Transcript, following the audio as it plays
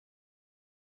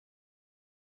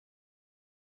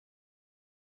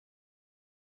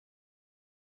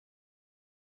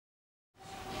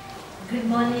Good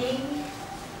morning,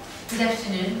 good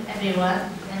afternoon,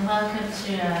 everyone, and welcome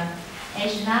to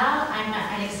Asiana. I'm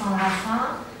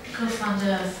Alexandra,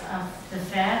 co-founder of the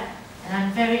fair, and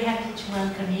I'm very happy to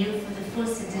welcome you for the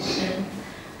 4th edition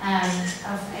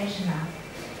of Asiana.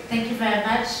 Thank you very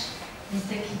much,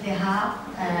 Mr. Kitera,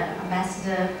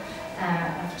 Ambassador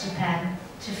of Japan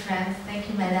to France. Thank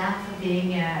you, Madame, for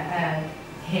being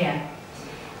here.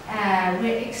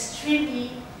 We're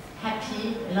extremely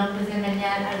happy, along with Emmanuel.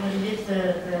 I will leave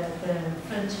the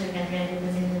phone to Emmanuel in a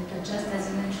minute, but just as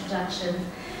an introduction,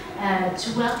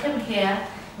 to welcome here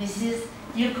Mrs.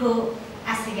 Yuko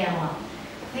Hasegawa.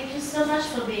 Thank you so much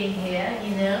for being here.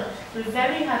 You know, we're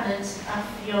very honored of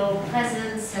your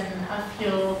presence and of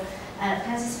your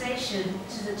participation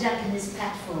to the Japanese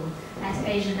platform at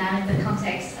Asiana in the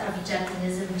context of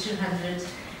Japonism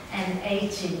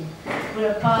 218.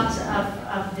 We're a part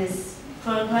of this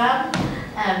program.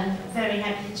 Very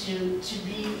happy to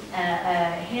be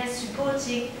here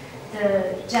supporting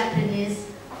the Japanese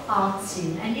art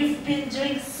scene. And you've been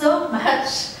doing so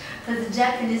much for the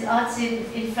Japanese art scene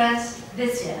in France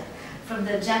this year. From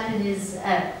the Japanese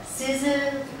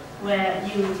season, where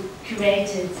you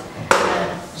curated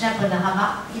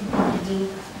Japanorama in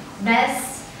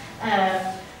Pompidou-Metz,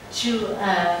 to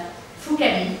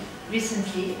Fukami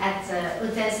recently at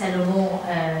Hôtel Salomon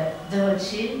de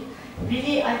Rothschild.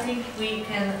 Really, I think we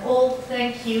can all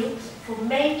thank you for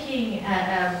making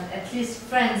at least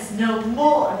France know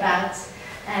more about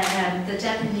the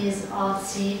Japanese art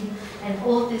scene and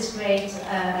all these great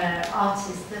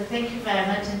artists. So thank you very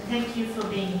much, and thank you for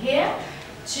being here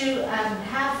to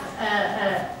have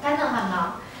a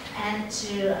panorama and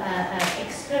to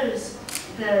expose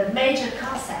the major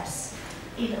concepts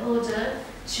in order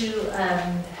to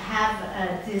have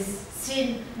this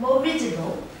scene more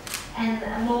readable and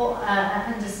more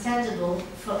understandable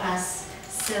for us.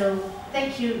 So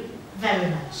thank you very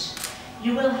much.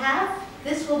 You will have,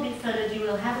 this will be followed, you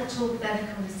will have a talk, then a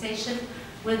conversation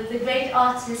with the great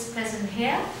artists present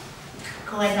here.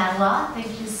 qu'elle,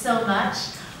 thank you so much.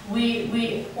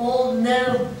 We all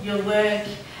know your work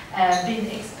being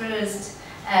exposed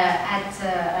at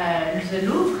the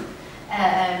Louvre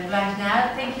right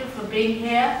now. Thank you for being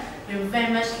here. We're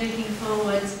very much looking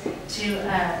forward to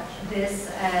this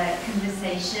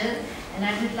conversation, and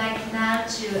I would like now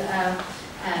to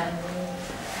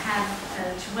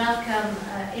welcome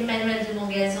Emmanuelle de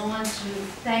Montgazon and to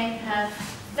thank her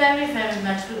very, very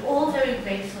much. We're all very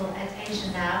grateful at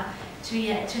Asiana to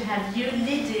have you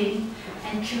leading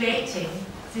and curating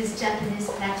this Japanese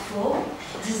platform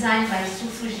designed by Su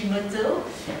Fujimoto,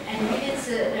 and really it's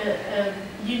a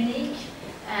unique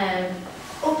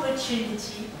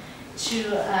opportunity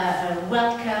to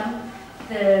welcome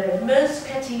the most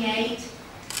cutting-edge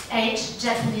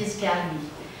Japanese gallery.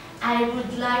 I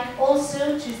would like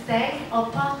also to thank our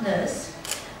partners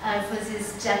for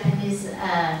this Japanese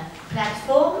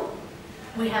platform.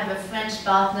 We have a French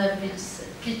partner with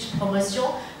Pitch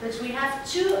Promotion, but we have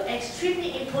two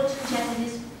extremely important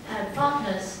Japanese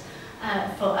partners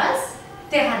for us.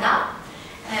 Terada,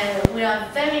 we are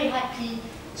very happy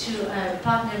to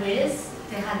partner with.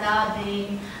 Terada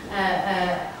being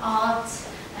art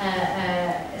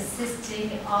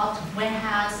assisting, art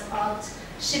warehouse, art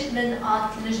shipment,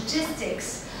 art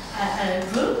logistics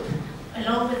group,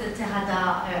 along with the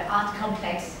Terada art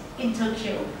complex in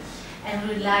Tokyo. And we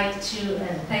would like to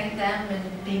thank them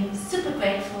and being super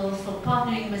grateful for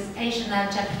partnering with Asiana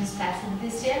Japanese platform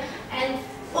this year. And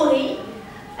Ori,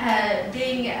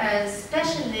 being a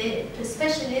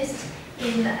specialist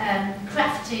in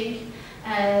crafting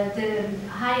the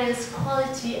highest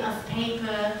quality of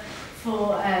paper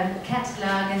for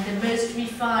catalog and the most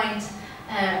refined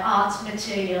art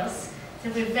materials. So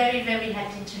we're very, very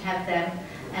happy to have them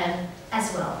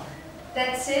as well.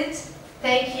 That's it.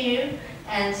 Thank you.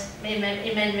 And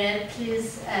Emmanuel,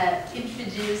 please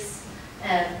introduce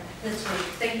the talk.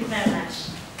 Thank you very much.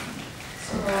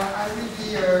 So I will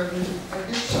be a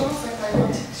bit short, but I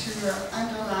wanted to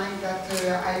underline that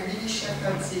I really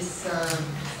shepherd this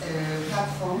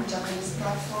platform, Japanese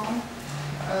platform.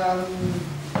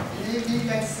 Maybe,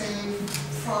 let's say,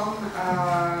 from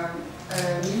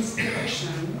an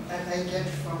inspiration that I get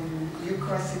from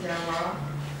Yuko Hasegawa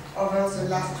over the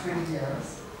last 20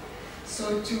 years.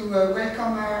 So to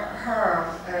welcome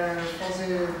her for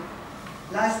the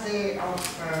last day of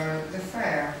the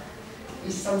fair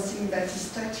is something that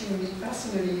is touching me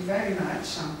personally very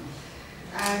much.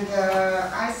 And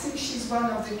I think she's one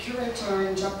of the curators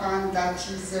in Japan that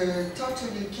is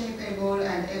totally capable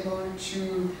and able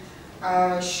to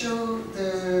show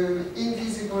the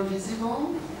invisible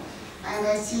visible, And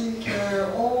I think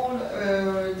all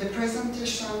the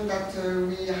presentation that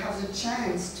we have the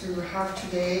chance to have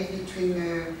today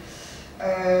between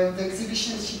the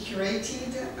exhibition she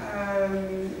curated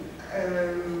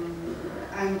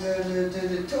and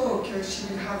the talk she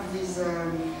will have with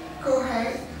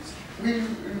qu'elle will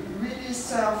really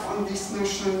serve on this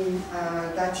notion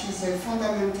that is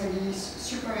fundamentally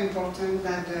super important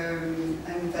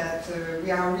and that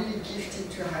we are really gifted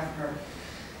to have her.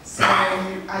 So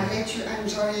I let you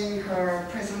enjoying her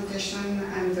presentation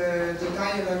and the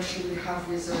dialogue she will have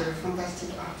with a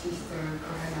fantastic artist,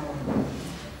 qu'elle.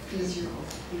 Please, Yuko.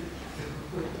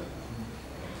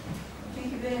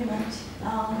 Thank you very much.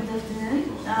 Good afternoon.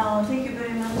 Thank you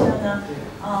very much for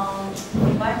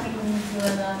inviting me to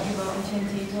give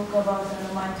opportunity to talk about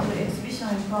my two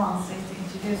exhibitions in France. It's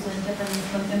introduced Japanese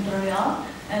contemporary art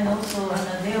and also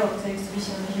their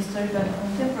exhibition, historical and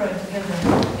contemporary together,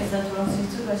 is at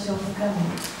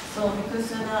Fukami. So because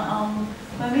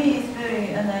for me it's very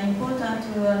important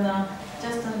to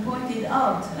just point it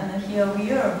out, and here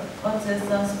we are, what is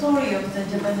the story of the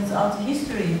Japanese art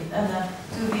history, and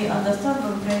to be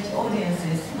understandable French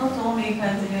audiences, not only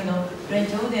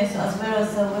French audience as well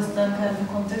as Western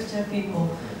contextual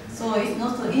people. So it's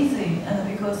not so easy, and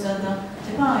because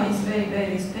Japan is very,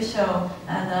 very special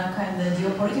and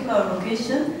geopolitical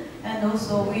location, and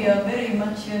also we are very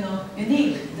much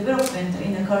unique development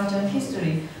in the cultural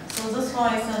history. So that's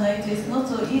why it is not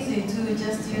so easy to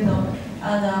just give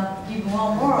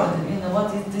one word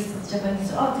what is this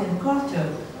Japanese art and culture.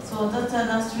 So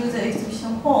that through the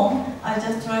exhibition form, I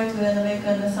just try to make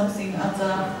something as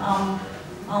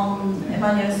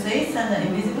Emmanuel says,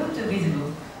 invisible to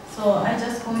visible. So I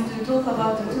just going to talk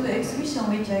about the two exhibitions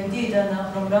which I did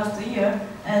from last year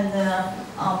and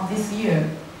this year.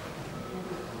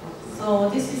 So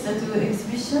this is the two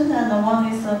exhibitions, and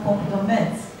one is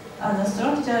Pompidou-Metz. And the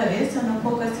structure is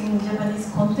focusing Japanese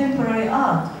contemporary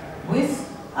art with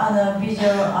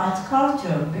visual art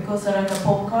culture, because like a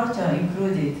pop culture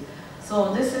included.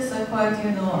 So this is quite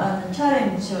a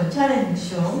challenge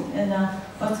show, and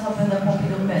what's happened at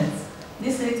Pompidou-Metz.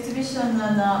 This exhibition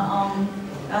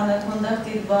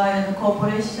conducted by the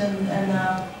corporation and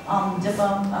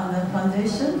Japan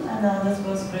Foundation, and that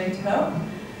was great help.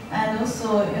 And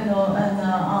also,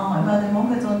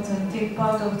 Emmanuel to take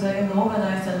part of the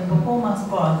organized and performance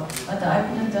part, but I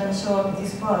couldn't show up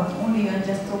this part, only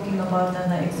just talking about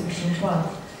the exhibition part.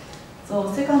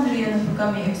 So secondly,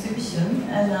 Fukami exhibition,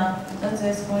 and that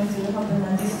is going to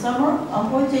happen this summer.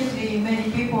 Unfortunately,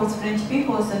 many people, French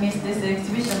people, missed this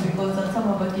exhibition because of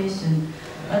summer vacation.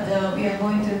 But we are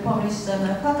going to publish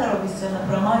the catalog with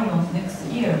Pramarion next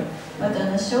year. But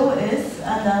the show is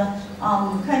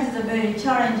kind of very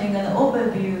challenging and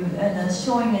overview and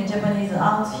showing Japanese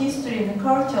art history and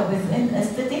culture within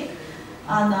aesthetic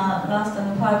and last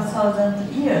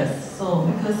 5,000 years. So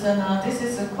because this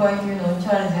is a quite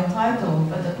challenging title,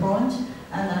 but the plunge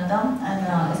and done and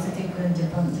aesthetic in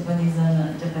Japanese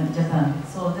Japan.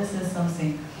 So this is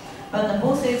something. But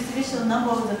both exhibition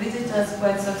number of the visitors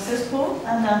quite successful,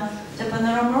 and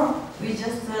Japanorama we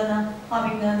just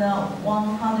having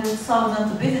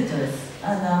 100,000 visitors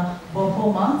and for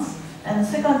 4 months. And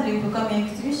secondly, Fukami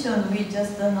exhibition we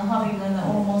just having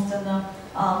almost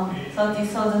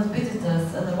 30,000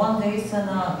 visitors, and 1 day and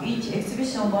each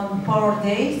exhibition 1 per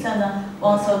day and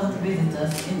 1,000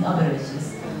 visitors in averages.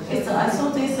 I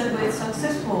thought it's very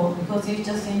successful because you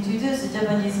just introduced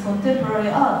Japanese contemporary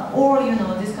art or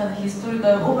this kind of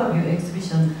historical overview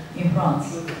exhibition in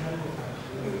France.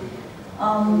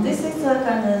 This is a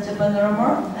kind of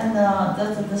Japanorama, and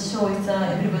that's the show is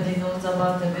everybody knows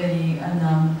about the very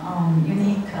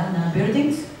unique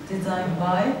buildings designed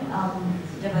by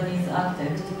Japanese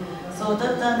architect. So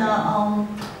that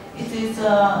it is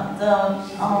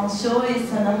the show is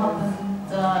happened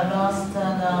last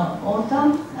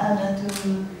autumn and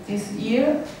to this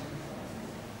year.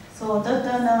 So that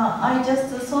I just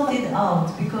thought it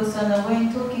out because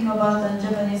when talking about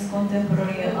Japanese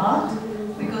contemporary art,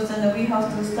 because we have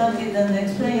to start it and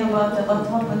explain about what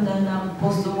happened in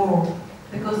post-war.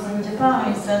 Because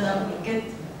Japan is get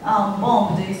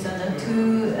bombed is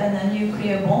two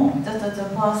nuclear bomb. That is the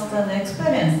past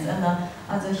experience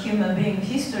as a human being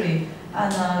history.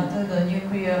 And the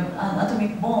nuclear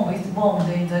atomic bomb is bombed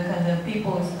in the kind of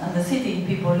people and the city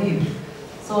people live.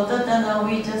 So that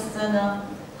we just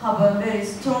have a very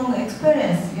strong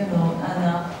experience,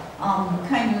 and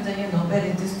kind of the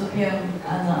very dystopian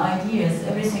ideas.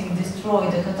 Everything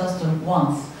destroyed the catastrophe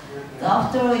once.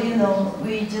 After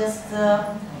we just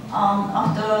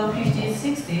after 50s,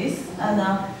 60s, and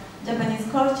Japanese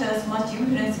culture is much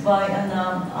influenced by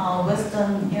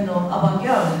Western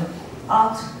avant-garde.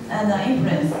 art and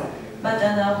influence. But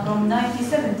from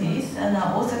 1970s,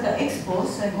 Osaka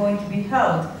Expos are going to be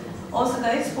held. Osaka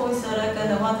Expo is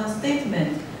like one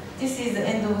statement. This is the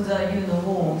end of the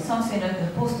war, something like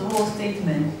a post-war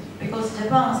statement, because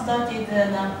Japan started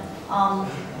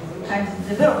kind of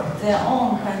develop their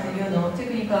own kind of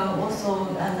technical also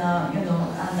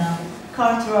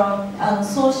cultural and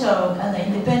social and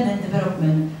independent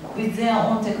development with their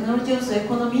own technology, also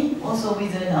economy, also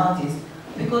with an artist.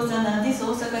 Because this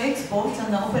Osaka Expo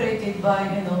is operated by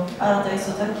Arata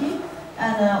Isozaki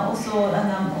and also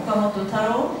Okamoto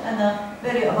Taro and a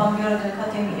very avant-garde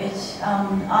cutting-edge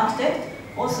architect.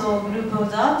 Also a group of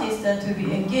the artists to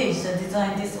be engaged and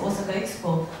design this Osaka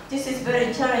Expo. This is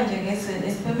very challenging, it's an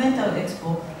experimental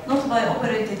expo, not by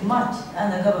operated much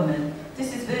and the government.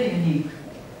 This is very unique.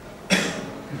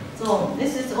 So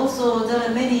this is also, there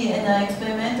are many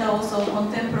experimental, also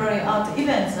contemporary art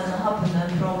events that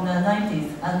happened from the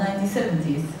 90s and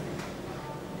 1970s.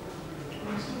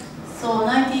 So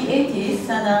 1980s,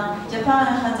 Japan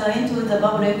has into the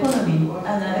bubble economy,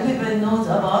 and everybody knows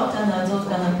about those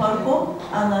kind of Palco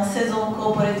and Saison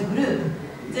corporate group.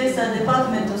 There's a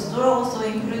department store also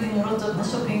including a lot of the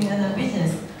shopping and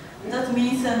business. That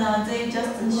means they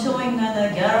just showing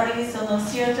galleries and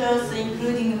theaters,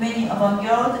 including many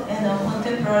avant-garde and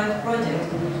contemporary projects.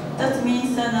 That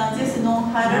means there's no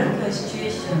hierarchical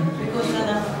situation, because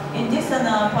in this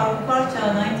Palco culture,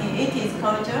 1980s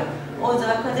culture, all the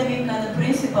academic and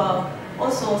principle,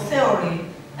 also theory,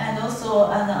 and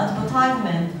also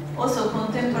advertisement, also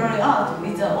contemporary art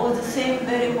with all the same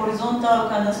very horizontal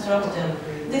kind of structure.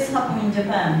 This happened in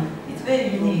Japan. It's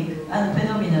very unique and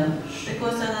phenomenal,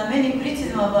 because many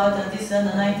criticism about this in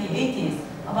the 1980s,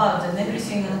 about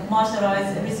everything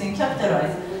commercialized, everything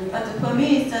capitalized. But for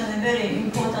me, it's a very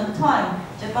important time.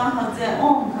 Japan has their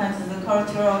own kinds of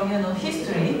cultural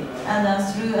history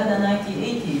and through the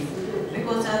 1980s.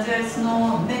 Because there is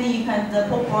no many kinds of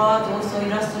pop art, also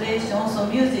illustration, also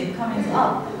music coming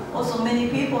up. Also many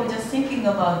people just thinking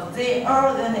about, they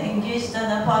are engaged in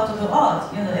a part of the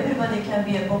art. Everybody can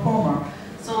be a performer.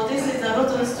 So this is a lot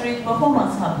of street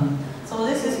performance happen. So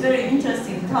this is very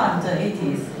interesting time, the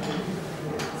 80s.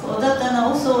 So that and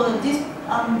also this,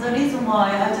 the reason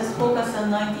why I just focus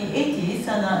on 1980s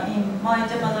and in my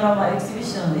Japanorama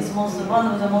exhibition is one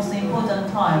of the most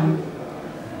important time.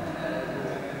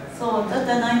 So that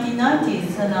the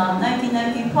 1990s and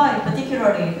 1995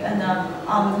 particularly, and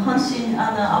Hanshin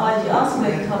and Awaji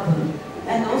earthquake happened,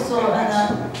 and also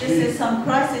this is some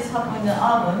crisis happened in the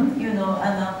urban,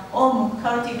 and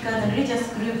cultic and religious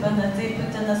group, and they put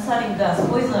sarin gas,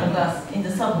 poison gas in the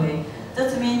subway.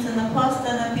 That means in the past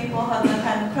people had a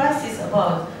kind of crisis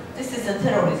about this is a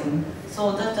terrorism.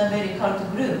 So that's a very cult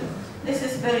group. This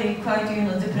is very quite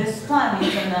depressed time in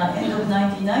the end of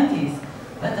 1990s.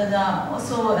 But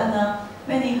also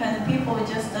many kind of people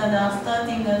just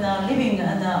starting living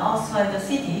outside the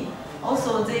city.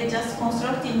 Also, they just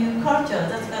constructing new culture.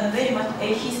 That's kind of very much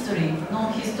a history,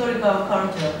 non-historical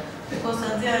culture, because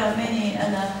there are many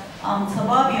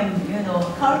suburban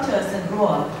cultures that grow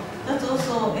up. That's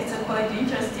also it's a quite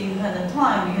interesting kind of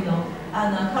time,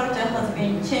 and culture has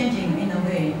been changing in a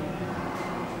way.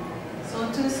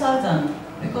 So 2000,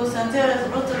 because there is a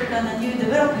lot of kind of new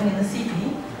development in the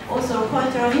city. Also,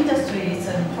 cultural industry is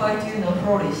quite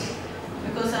flourish,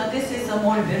 because this is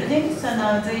more buildings,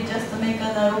 and they just make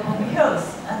a lot of hills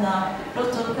and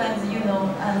lots of kinds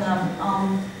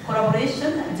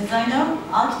collaboration, designer,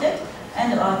 architect,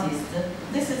 and artist.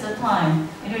 This is a time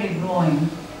really growing.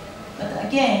 But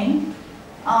again,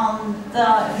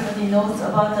 everybody knows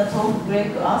about the Tokyo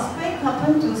Great earthquake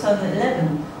happened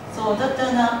 2011. So that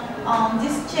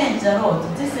this changed a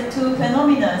lot. These are two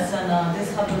phenomena, and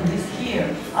this happened this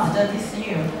year, after this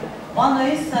year. One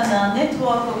is a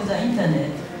network of the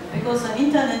internet, because the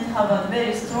internet have a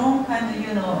very strong kind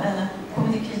of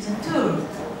communication tool.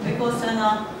 Because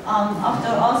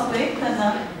after earthquake,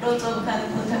 lots of kind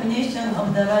of contamination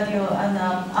of the radio and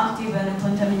active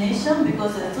contamination,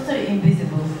 because it's totally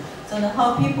invisible. So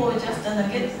how people just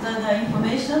get the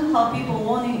information, how people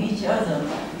warning each other.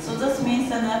 So that means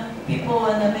people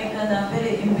make a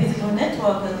very invisible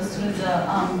network through the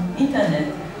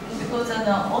internet, because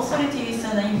authorities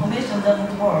and information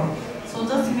doesn't work. So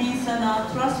that means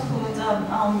trustful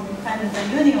kind of the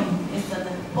union is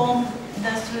formed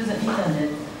through the internet.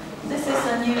 This is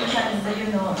a new kind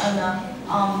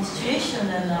of situation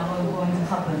and going to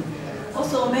happen.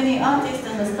 also many artists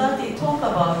started talk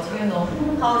about,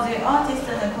 how the artists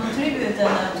contribute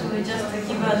to just give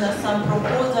some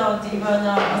proposal, give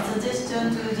a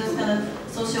suggestion to just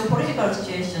socio-political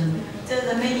situation.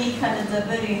 There's many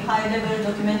very high-level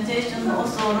documentation,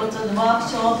 also lots of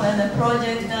workshop and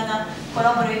project and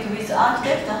collaborate with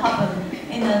architects happen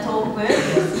in the Tokyo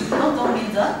areas. Not only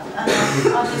that,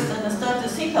 artists start to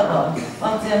think about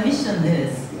what their mission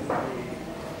is.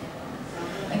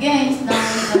 Again, now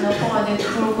for the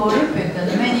Tokyo Olympic,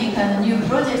 many new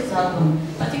projects happen,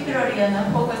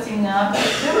 particularly focusing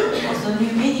architecture, also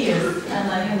new media,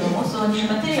 and also new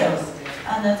materials.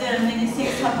 And there are many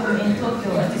things happening in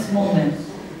Tokyo at this moment.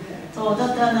 So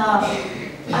that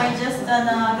I just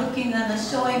looking and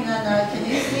showing, can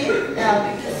you see?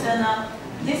 Because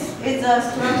this is a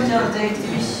structure of the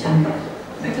exhibition.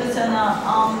 Because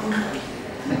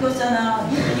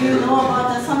you know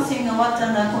about something about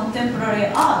contemporary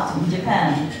art in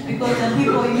Japan. Because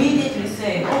people immediately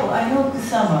say, oh, I know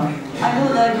Kusama, I know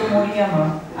Daido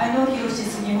Moriyama, I know Hiroshi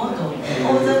Sugimoto.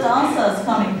 All that answers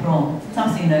coming from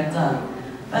something like that.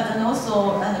 But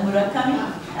also Murakami,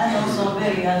 and also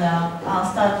very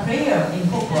star player in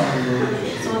pop art.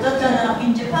 So that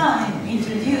in Japan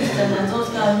introduced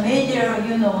those major,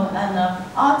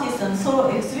 artists and solo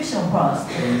exhibition first.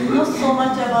 Not so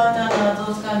much about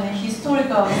those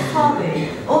historical survey,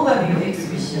 overview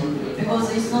exhibition, because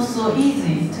it's not so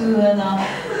easy to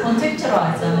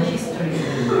contextualize history.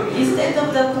 Instead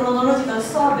of the chronological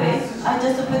survey, I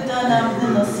just put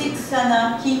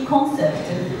 6 key concepts.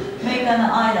 Make an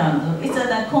island. It's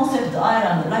a concept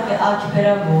island, like an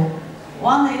archipelago.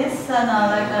 One is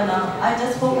I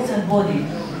just focus on body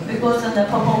because of the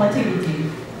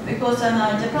performativity. Because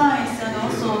Japan is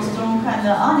also strong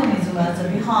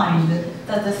animism behind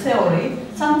the theory.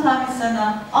 Sometimes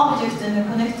objects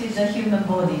connected to the human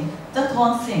body. That's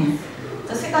one thing.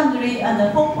 The secondary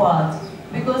pop art.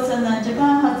 Because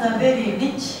Japan has a very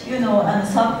rich,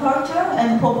 subculture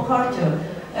and pop culture.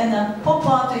 And pop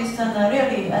art is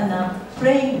really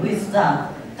playing with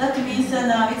that. That means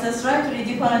it's a slightly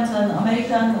different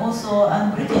American also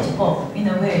and British pop in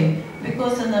a way.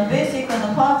 Because the basic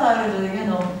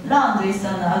fertile land is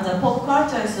as a pop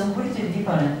culture is completely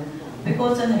different.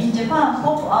 Because in Japan,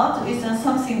 pop art is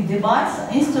something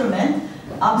device, instrument,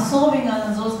 absorbing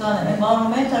those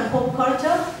environmental pop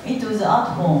culture into the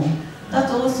art form. That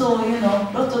also,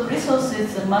 lots of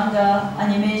resources, manga,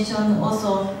 animation,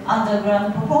 also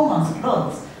underground performance,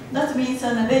 lots. That means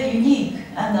very unique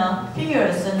and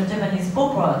figures and Japanese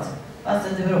pop art was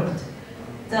developed.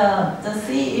 The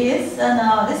C is,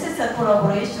 this is a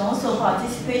collaboration, also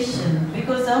participation,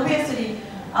 because obviously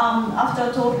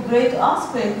after the great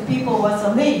earthquake, people was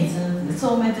amazed.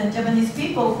 So many Japanese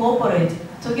people cooperate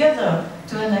together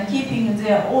to keeping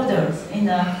their orders in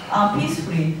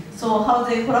peacefully. So how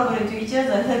they collaborate with each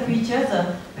other, help each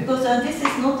other, because this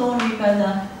is not only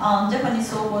Japanese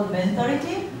so-called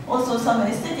mentality, also some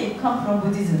aesthetic come from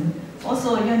Buddhism.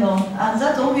 Also, and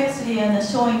that obviously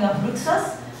showing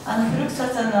Fluxus, and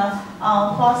Fluxus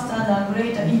first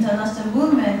great international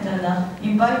movement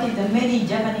invited many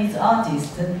Japanese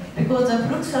artists, because the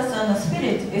Fluxus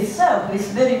spirit itself is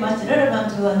very much relevant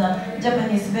to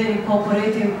Japanese very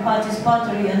cooperative,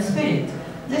 participatory and spirit.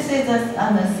 This is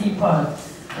the C part.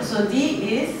 So D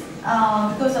is,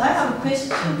 because I have a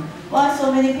question, why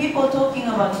so many people talking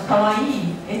about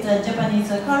kawaii? It's a Japanese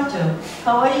culture.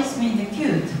 Kawaii means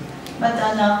cute.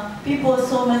 But people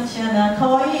so much,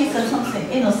 kawaii is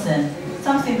something innocent,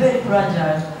 something very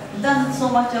fragile. Not so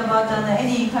much about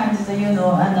any kind of,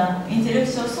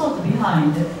 intellectual thought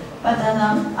behind. But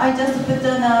I just put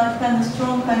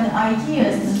strong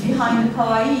ideas behind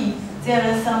kawaii. There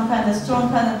is some strong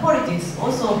politics,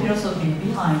 also philosophy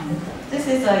behind. This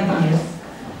is ideas.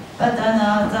 But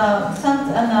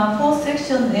the fourth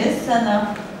section is when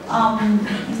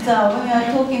we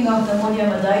are talking about the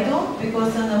Moriyama Daido,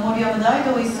 because Moriyama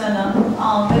Daido is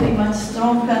very much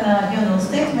strong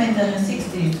statement in the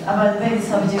 60s about very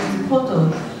subjective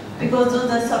photos, because of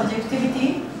the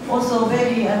subjectivity, also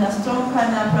very strong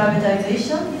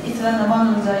privatization. It's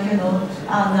one of the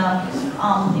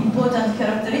important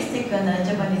characteristic in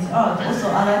Japanese art. Also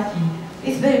Araki,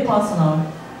 it's very personal.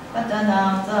 But the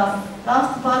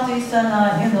last part is it's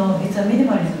a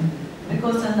minimalism.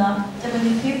 Because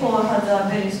Japanese people have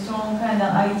very strong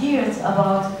ideas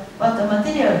about what the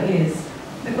material is.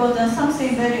 Because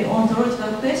something very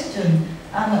ontological question,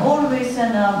 and always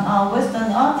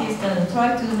Western artists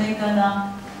try to make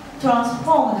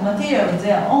transform the material,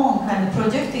 their own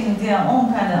projecting their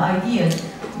own ideas,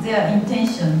 their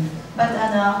intention. But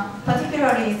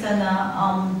particularly it's an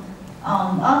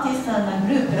artist and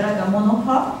group like a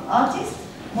monohar artist.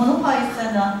 Monoha is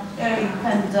a very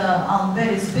kind of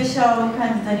very special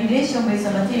kind of relation with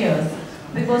the materials.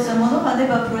 Because Monoha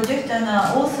never project an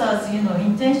author's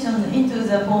intention into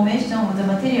the formation of the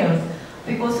materials.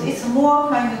 Because it's more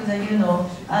kind of the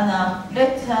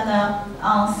let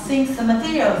things the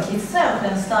materials itself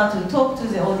and start to talk to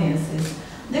the audiences.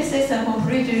 This is a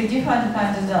completely different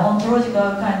kind of the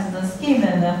ontological kind of the scheme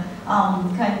and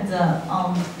kind of the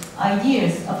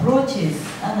ideas, approaches,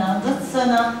 and that's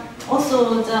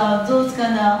also those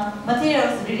kind of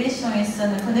materials relation is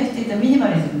connected to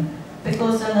minimalism,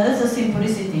 because that's a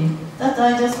simplicity that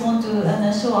I just want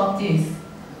to show up this.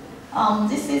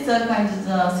 This is a kind of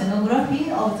the scenography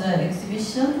of the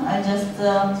exhibition. I just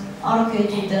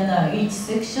allocated each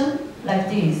section like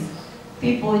this.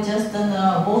 People just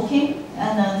walking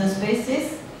and the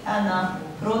spaces and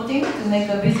floating to make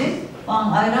a visit, one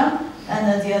island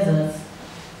and the others.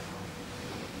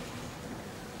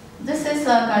 This is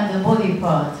a kind of body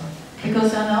part,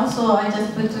 because also I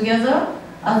just put together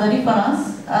as a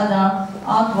reference other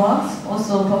artworks,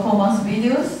 also performance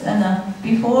videos and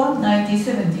before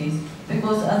 1970s,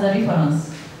 because as a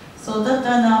reference. So that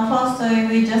first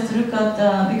we just look at,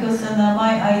 because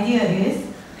my idea is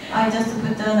I just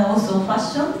put also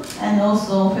fashion and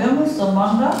also film, so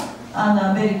manga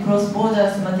and very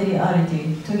cross-borders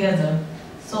materiality together.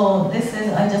 So this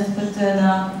is, I just put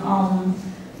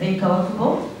Reika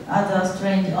Wakubo as a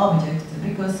strange object,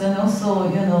 because also,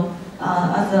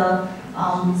 as a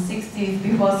 60s,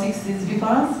 before 60s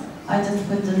reference, I just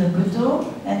put the Buto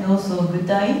and also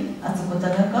Butai, Atsuko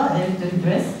Tanaka, electric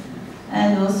dress,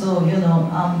 and also,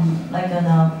 like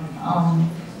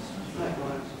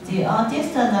the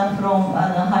artists from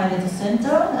Highlight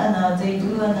Center, and they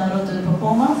do a lot of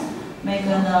performance, make a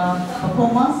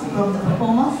performance, from the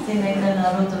performance, they make a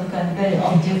lot of kind of very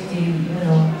objective,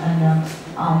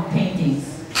 and paintings.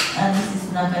 And this is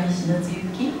Nakanishi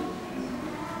Natsuyuki.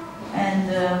 And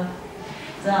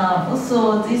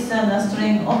also this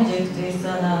strange object is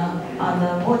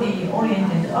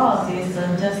body-oriented art is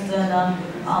just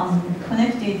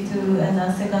connected to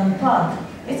the second part.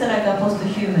 It's like a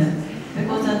post-human.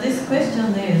 Because this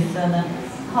question is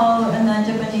how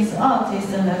Japanese art is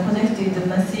connected to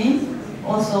machine,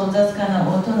 also that kind of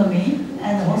autonomy,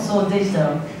 and also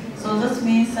digital. So that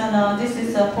means this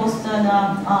is a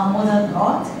post-modern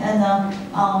art and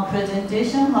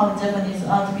presentation, how Japanese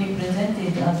art be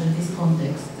presented under this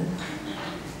context.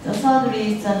 The third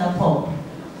is pop.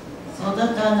 So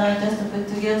that I just put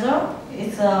together,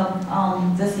 it's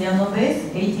this Yano base,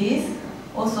 80s.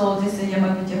 Also this is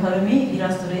Yamaguchi Harumi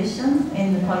illustration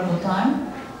in the Palco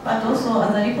time. But also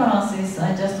as a references,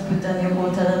 I just put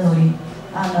Yoko Tadanori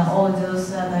and all those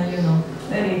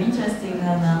very interesting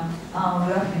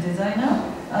graphic designer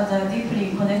as a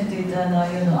deeply connected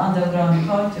underground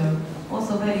culture.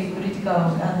 Also very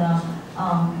critical and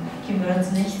Kimura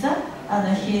Tsunehisa,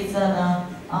 and he's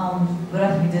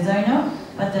graphic designer,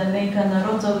 but make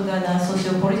lots of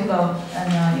socio-political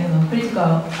and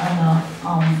critical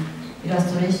and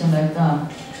illustration like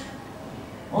that.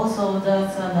 Also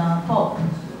that's pop,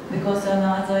 because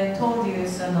as I told you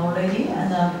already,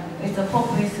 it's a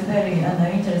pop is very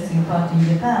interesting part in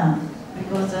Japan,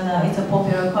 because it's a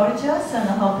popular culture and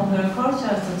how popular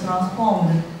culture is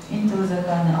transformed into the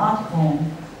kind of art form.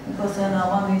 Because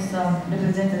one is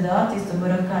represented the artist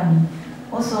Murakami.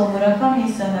 Also Murakami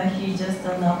is he just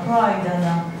applied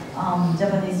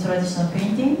Japanese traditional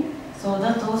painting. So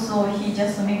that also he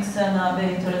just mixed a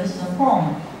very traditional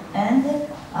form and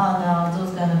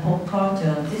those kind of pop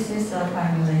culture. This is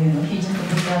kind of he just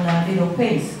put a little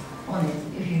face on it,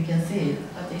 if you can see it,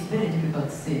 but it's very difficult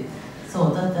to see it. So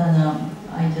that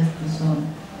I just shown.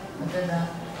 But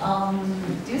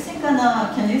do you think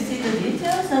can you see the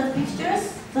details and pictures?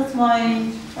 That's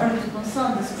my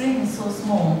concern. The screen is so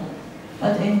small.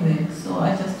 But anyway, so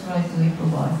I just try to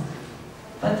improvise.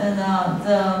 But then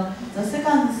the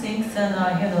second thing,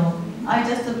 I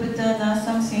just put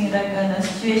something like a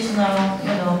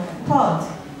situational part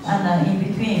in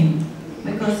between,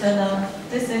 because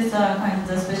this is kind of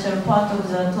the special part of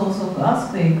the Tosok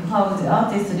earthquake, how the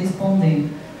artist is responding.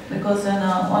 Because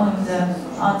one of the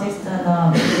artists,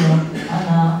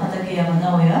 Hatakeyama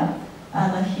Naoya,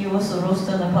 and he also lost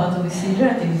a part of his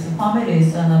relatives,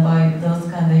 families, by those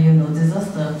kind of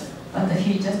disaster. But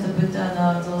he just put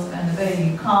those kind of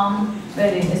very calm,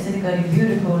 very aesthetically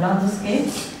beautiful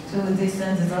landscapes to this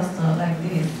disaster like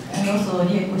this. And also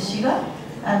Rieko Shiga,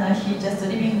 and he just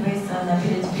living with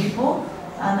village people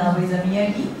and with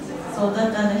Miyagi. So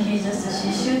that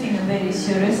she's shooting very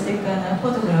surrealistic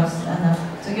photographs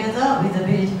together with the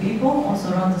village people, also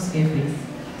landscapes.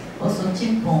 Also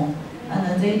Chimpon,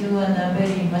 and they do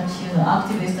very much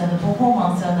activist and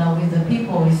performance with the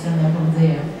people from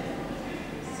there.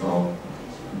 So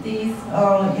these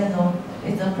are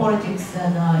it's the politics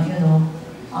and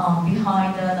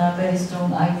behind very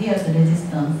strong ideas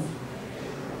resistance.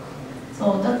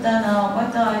 So that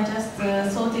what I just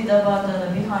thought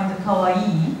about behind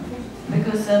kawaii,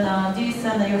 because this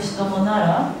Yoshitomo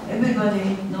Nara,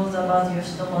 everybody knows about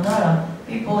Yoshitomo Nara.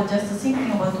 People just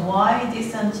thinking about why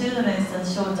this children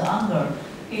showed anger.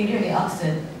 He really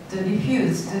accepted to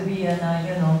refuse to be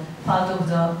part of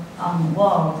the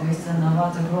world with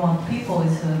what the grown people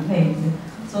is made.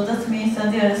 So that means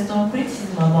there is strong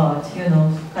criticism about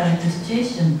current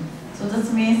situation. So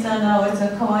that means with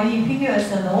a kawaii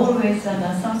figures always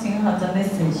something has a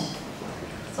message.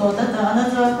 So that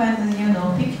another kind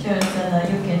of pictures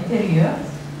you can tell you,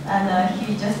 and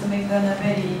he just make a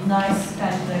very nice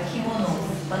kind of kimono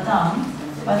pattern.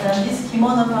 But this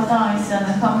kimono pattern is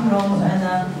come from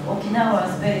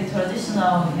Okinawa's very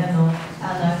traditional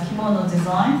kimono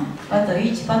design. But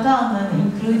each pattern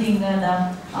including like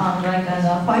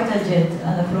a fighter jet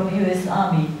from U.S.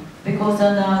 Army, because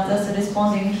that's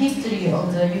responding history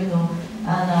of the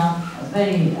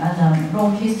very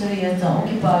long history as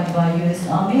occupied by U.S.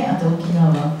 Army at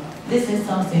Okinawa. This is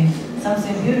something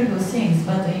beautiful things,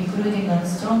 but including a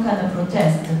strong kind of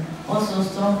protest, also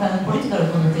strong kind of political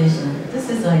connotation. This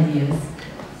is ideas.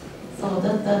 So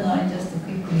that I just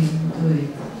quickly do it.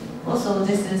 Also,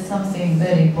 this is something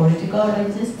very political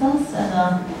resistance,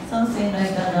 and something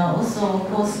like also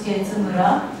Kosuke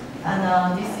Tsumura,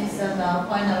 and this is a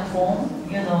final form.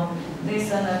 This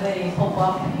very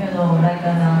pop-up, like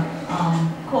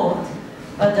quote,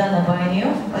 but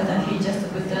vinyl, but he just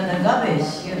put garbage,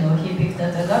 he picked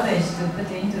up the garbage to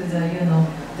put into the,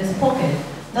 this pocket.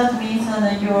 That means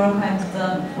your kind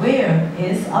of wear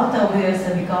is, outer wear has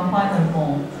become final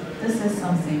form. This is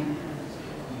something.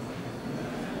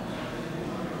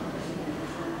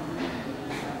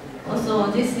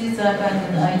 Also, this is a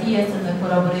kind of ideas and the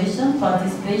collaboration,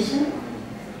 participation.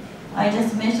 I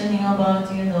just mentioning about,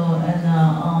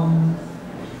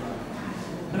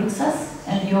 Bruxas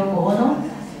and Yoko Ono,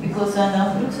 because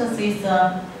Bruxas is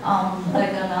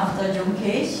like after John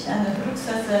Cage, and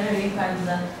Bruxas really kind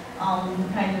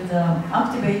of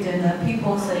activated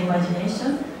people's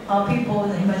imagination.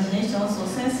 People's imagination also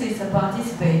senses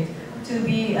participate to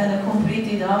be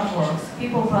completed artworks.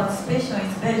 People participation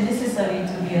is very necessary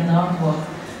to be an artwork.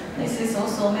 This is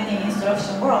also many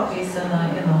instruction work is in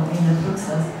the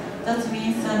Bruxas. That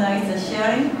means it's a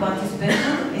sharing,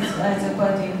 participation is a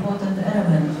quite important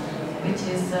element, which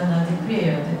is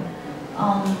declared.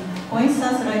 For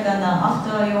instance, like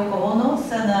after Yoko Ono,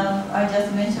 I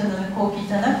just mentioned Koki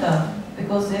Tanaka,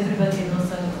 because everybody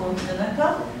knows Koki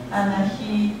Tanaka, and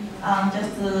he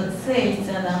just says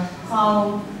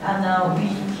how we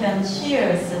can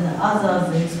share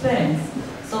others' experience.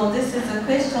 So this is a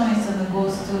question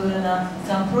goes to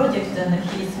some project, and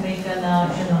he's making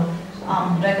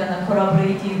like a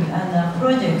collaborative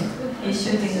project. He's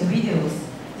shooting videos.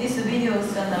 These videos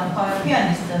for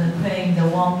pianists playing the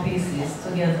one pieces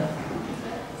together.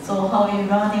 So how you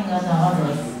learning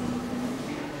others.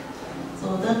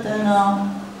 So that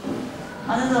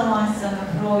another one is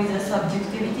Freud's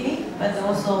subjectivity, but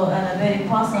also a very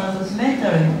personal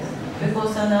documentary,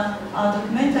 because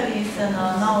documentary is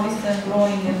now is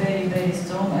growing very, very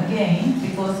strong again,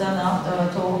 because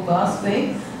after Tohoku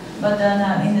earthquake. But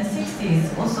in the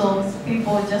 60s, also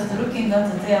people just looking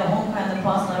at their own kind of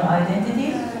personal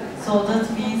identity. So that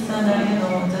means,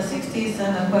 the 60s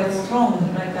quite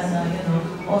strong, like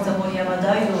also Moriyama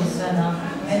Daido's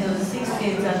end of the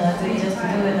 60s, they just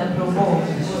do it provoke,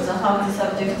 because how the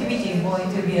subjectivity is going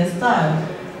to be a style.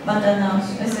 But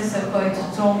this is a quite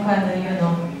strong kind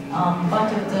of,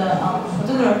 part of the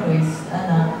photographers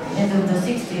end of the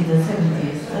 60s, the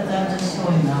 70s, that I'm just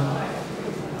showing now.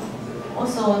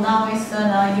 Also now it's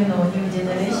new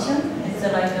generation. It's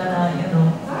like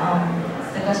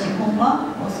Takashi Honma,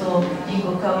 also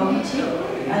Ringo Kawaguchi,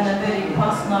 and a very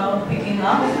personal picking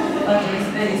up, but it's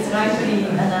very slightly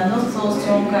and not so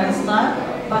strong kind of style,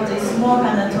 but it's more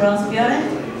kind of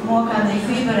transparent, more kind of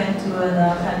equivalent to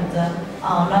kind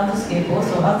of landscape,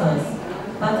 also others.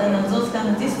 But those kind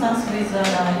of distance with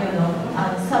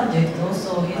subject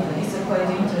also is quite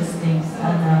interesting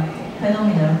and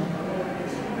phenomenal.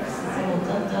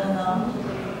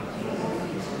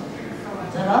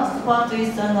 The last part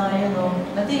is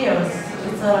materials.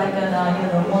 It's like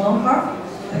monomer,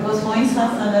 because for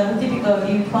instance typical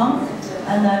leaf fan,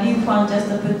 and leaf fan just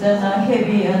put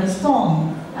heavy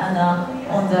stone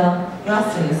on the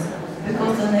glasses,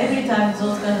 because every time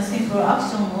those kind of simple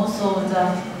action also the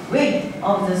weight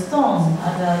of the stone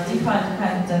and a different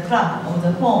kind of crack of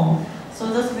the form.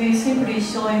 So that's we simply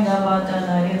showing about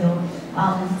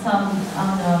some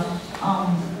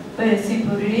very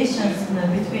simple relations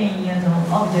between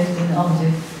object and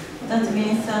object. That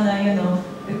means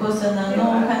because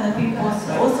no kind of people's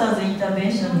author's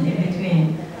intervention in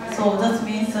between. So that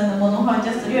means monoha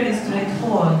just really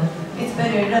straightforward. It's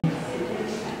very.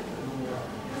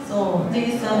 So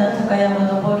this is Takayama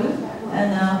Noboru,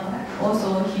 and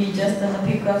also he just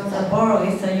picked up the burrow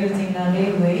is using a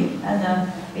railway,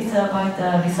 and it's about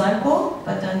recycle,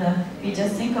 but he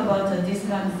just think about this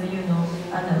kind of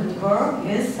and burrow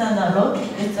is a lot.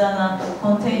 It's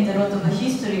contained a lot of the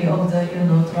history of the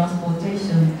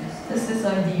transportation. This is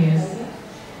ideas.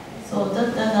 So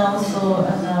that also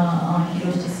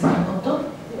Hiroshi Sugimoto.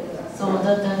 So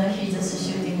that he's just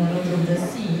shooting a lot of the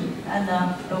sea and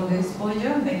long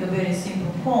exposure, make a very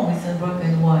simple form with a black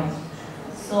and white.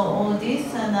 So all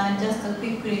this, and just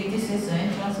quickly, this is the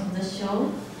entrance of the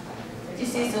show.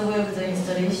 This is the way of the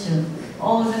installation.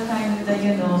 All the kind of the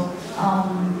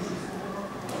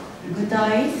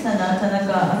gutais and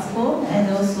Tanaka Atsuko, and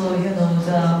also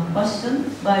the fashion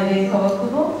by Rei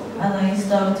Kawakubo, and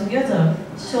installed together,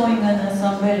 showing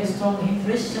some very strong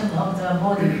impression of the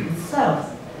body itself.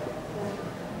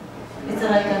 It's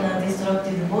like a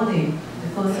destructive body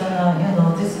because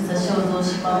this is a Shozo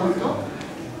Shimamoto,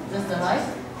 just the right.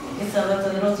 It's a lot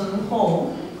of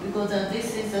hole because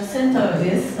this is the center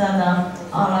is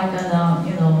like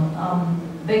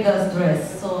beggar's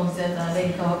dress, so that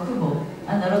Rei Kawakubo,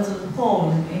 and a lot of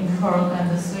hole in her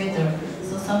kind of sweater,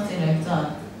 so something like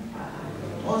that.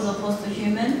 Also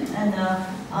post-human and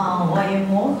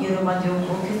YMO, Yellow Magic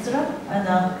Orchestra, and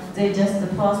they just the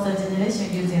past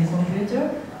generation using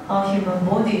computer. How human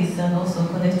bodies and also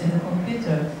connected to the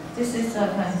computer. This is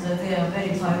kind of they are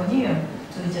very pioneer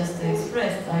to just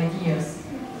express ideas.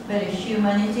 Very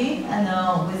humanity and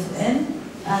within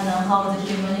and how the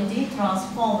humanity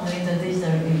transformed in the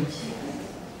digital age.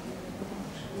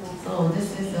 So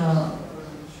this is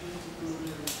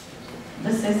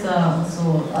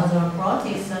also other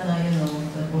parties and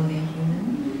the body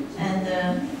human and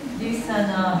this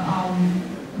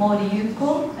Mori Yuko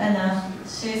and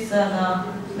she's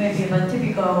maybe a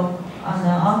typical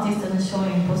artist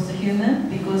showing post-human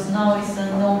because now it's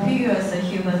no figure as a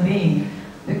human being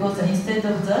because instead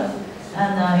of that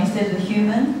and instead of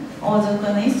human all the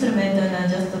kind of instrument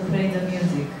and just play the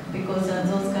music because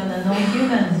those kind of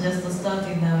non-humans just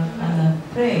starting and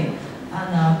play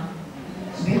on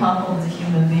behalf of the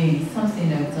human being,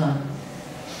 something like that.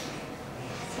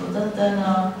 So that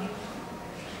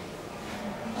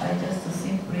I just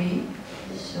simply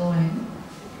showing.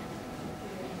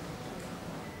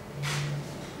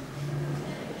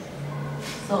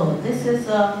 So this is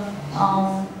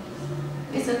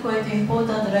it's a quite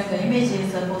important like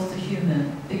images post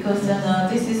human because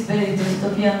this is very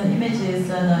dystopian images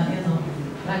and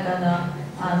like an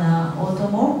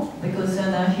Otomo because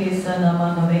he's a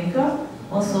manga maker.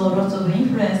 Also lots of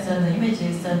influence and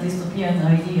images and dystopian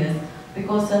ideas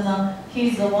because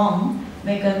he's the one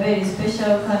make a very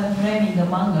special kind of framing the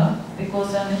manga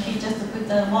because he just put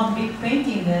one big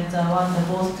painting that on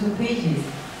both 2 pages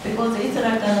because it's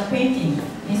like a painting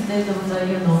instead of the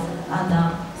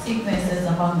sequences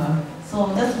of manga. So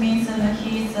that means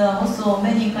he's also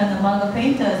many kind of manga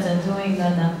painters and doing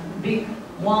big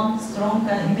one strong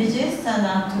kind of images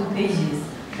and 2 pages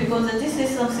because this is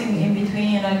something in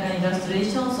between like an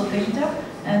illustration, so painter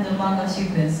and the manga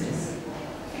sequences.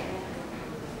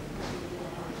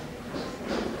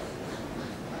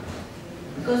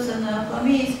 Because for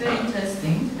me it's very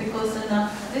interesting because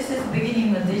this is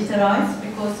beginning of digitalized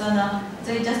because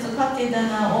they just cut it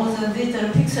all the digital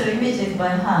pixel images by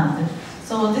hand.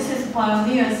 So this is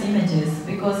pioneers images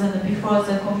because before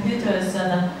the computers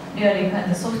really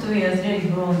kind of software is really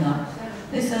grown up.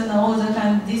 This all the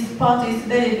kind this part is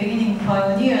very beginning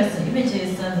pioneers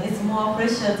images and it's more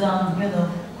precious than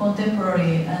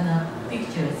contemporary and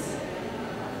pictures.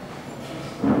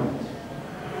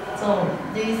 So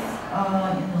this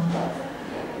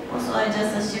also I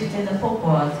just shifted the pop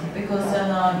art because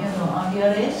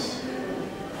earlier age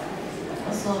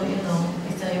also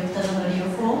it's a Yokotadano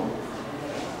UFO.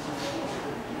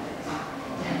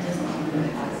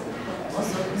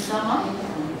 Also Kusama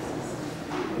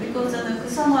because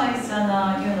Kusama is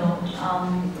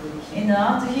in the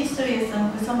art history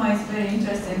Kusama is very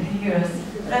interesting figures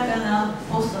like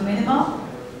post minima,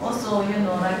 also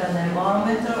like an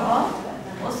environmental art.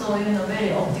 Also,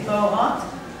 very optical art,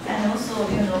 and also,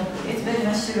 it's very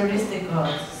naturalistic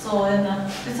art. So,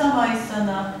 Kusama is,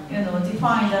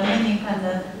 defined many kind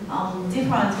of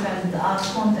different kind of art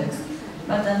context.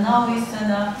 But now it's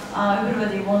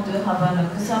everybody want to have a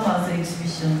Kusama's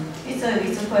exhibition.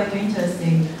 It's quite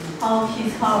interesting how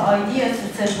her ideas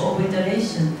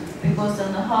self-obliteration, because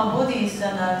her bodies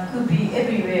could be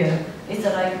everywhere. It's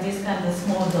like this kind of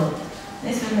small dot.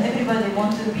 Listen, everybody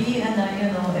want to be and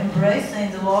embrace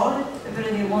in the world.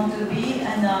 Everybody want to be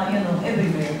and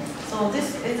everywhere. So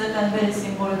this is a kind of very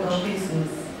symbolical pieces.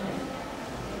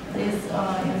 These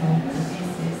are the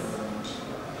pieces.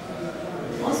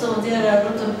 Also, there are a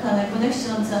lot of kind of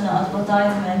connections and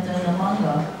advertisement and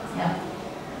manga. Yeah.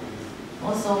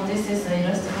 Also, this is an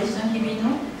illustration,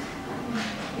 Hibino.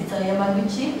 It's a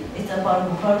Yamaguchi. It's a part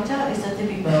of culture. It's a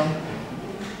typical.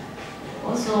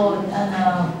 Also,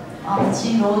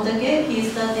 Shinro Otake, he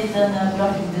studied a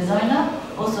graphic designer,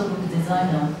 also book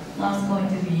designer. Now it's going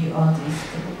to be artist.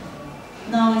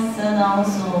 Now it's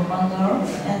also manga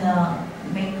and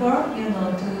maker,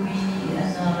 to be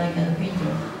like a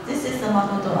painter. This is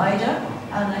Makoto Aida,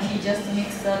 and he just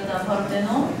mixed the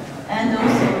Parthenon and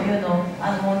also,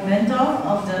 a monumental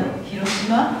of the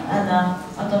Hiroshima and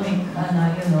atomic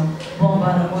bomb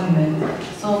monument.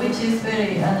 So which is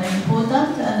very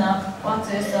important and what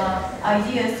is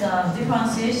ideas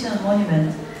differentiation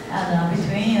monument and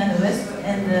between and West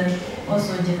and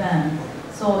also Japan.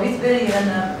 So it's very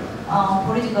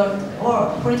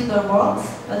political works,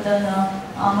 but then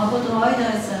Makoto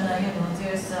Aida is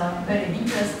there's a very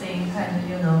interesting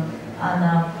kind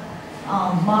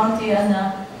of multi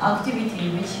activity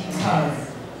which he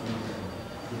has.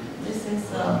 This is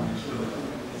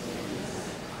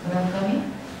Murakami.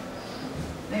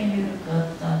 When you look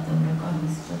at that, Murakami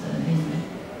is totally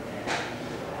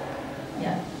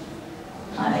yeah.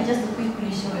 I just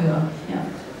quickly show you. Yeah.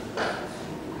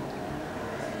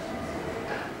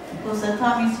 Because the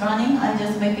time is running, I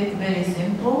just make it very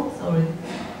simple. Sorry.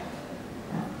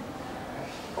 Yeah.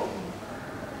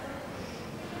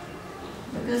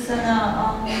 Because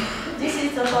this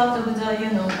is a part of the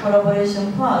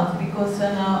collaboration part. Because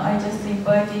I just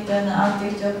invited an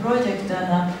architecture project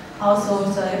and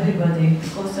households everybody.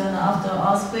 Because after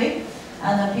earthquake,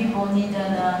 and people need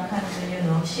a kind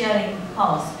of sharing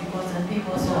house because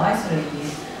people are so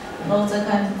isolated. All the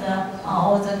kind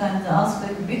of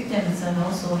earthquake victims and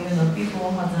also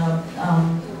people have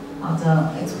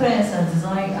experienced a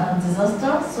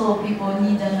disaster, so people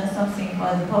need something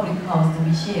for the public house to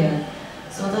be shared.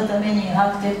 So that many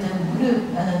architects and group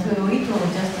and Toyo Ito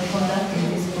just conducted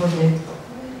this project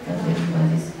that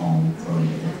everybody's home. So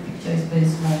the picture is very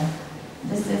small.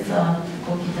 This is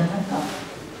Koki Tanaka.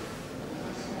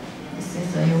 This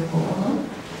is Yoko Ono.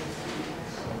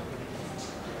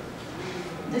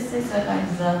 This is a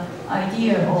kind of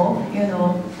idea of,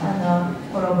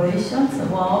 collaborations.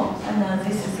 Wow, and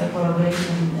this is a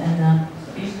collaboration and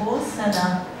peoples, and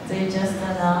they just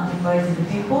invited the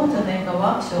people to make a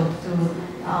workshop to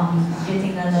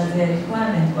getting their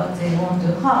requirement, what they want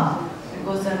to have.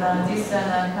 Because this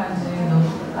kind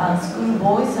of school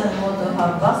boys want to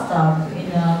have bathtub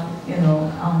in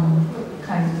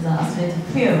kind of the athletic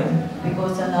field.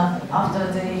 Because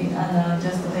after they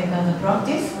just make a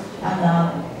practice and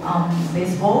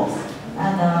baseballs,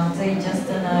 and they just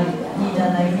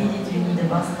immediately need a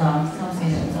bathtub,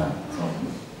 something like that. So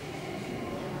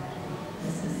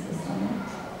this is the summit.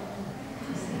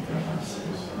 This is the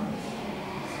exhibition.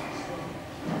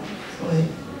 Yeah, sorry,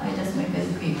 I just make it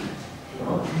quick.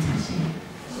 Oh,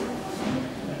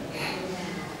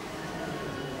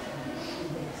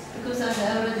 because I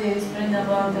already explained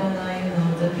about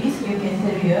the piece, you can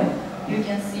tell here. You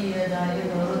can see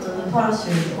lot of the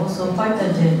parachute, also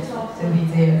fighter jet to be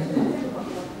there.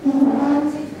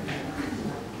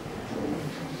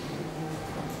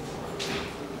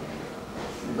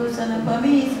 Because for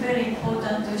me, it's very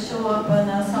important to show up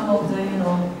some of the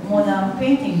modern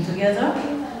painting together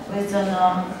with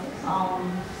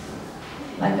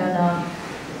like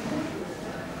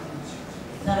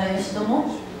Nara Yoshitomo,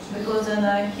 because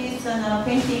his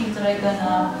painting is like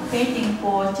painting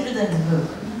for children's book.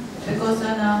 Because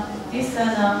this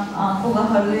Koga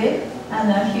Harue, and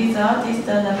he's an artist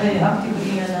very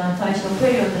actively in Taisho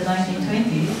period, the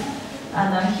 1920s,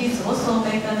 and he's also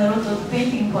making a lot of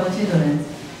painting for children.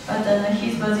 But he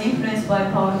was influenced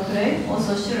by Paulo Freire,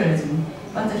 also surrealism.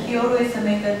 But he always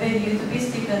make a very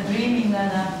utopistic and dreaming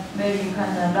and very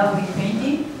kind of lovely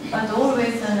painting. But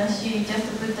always she just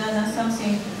put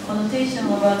something connotation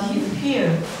about his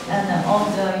fear and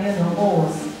of the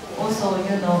walls. Also,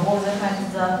 all the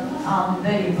kinds of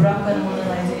very black and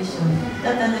modernization.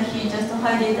 That he just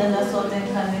highlighted a certain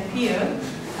kind of fear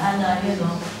and like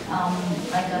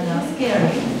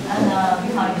scary and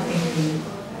behind the painting.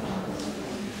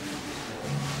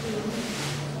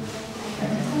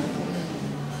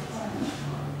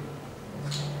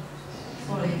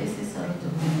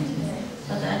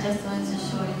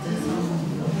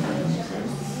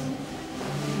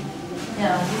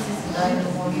 Yeah, this is Daido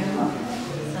Moriyama,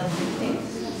 subjective.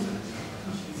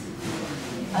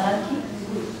 Araki,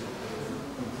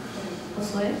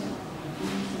 Osoe,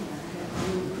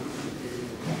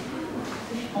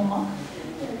 Oma.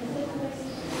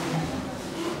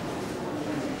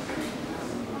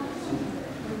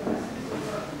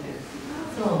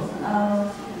 So,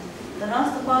 the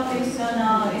last part is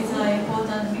an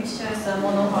important mixture is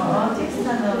one of our artists,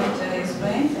 and which I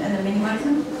explained, and the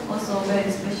minimalism, also very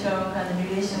special kind of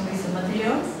relation with the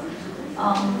materials.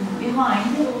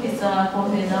 Behind is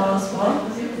Pompidou-Metz work.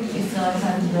 It's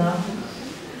kind of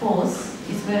pose.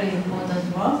 It's very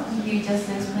important work. He just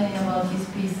explained about this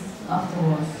piece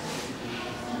afterwards.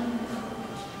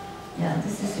 Yeah,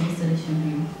 this is the installation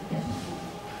view. Yeah.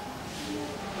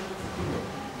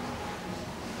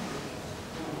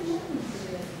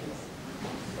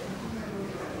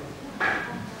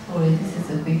 Sorry, this is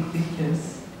a big pictures.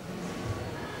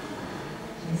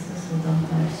 This is also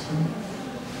don't show.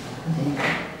 Okay.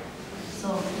 So,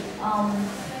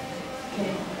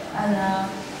 okay, and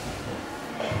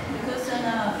because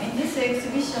in this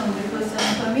exhibition, because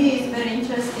for me it's very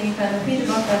interesting kind of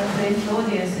feedback of French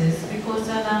audiences, because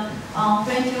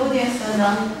French audience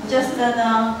just kind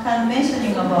of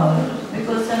mentioning about,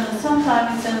 because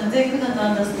sometimes they couldn't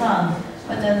understand.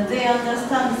 But they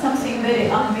understand something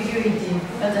very ambiguity,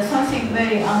 but something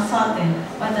very uncertain,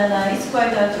 but it's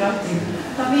quite attractive.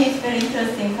 For me, it's very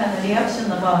interesting kind of reaction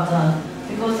about that,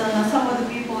 because some of the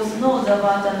people knows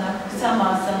about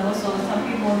Kusamas, and also some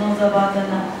people knows about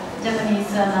Japanese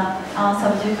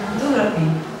subject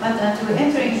photography. But to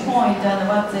entering point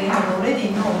what they have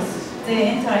already knows,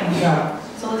 they entering that.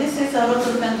 So this is a lot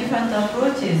of different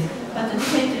approaches. But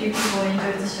definitely people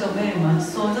enjoy the show very much.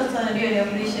 So that's I really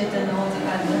appreciate all the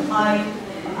kind of high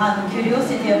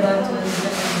curiosity about the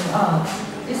Japanese art.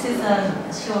 This is a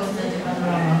show in the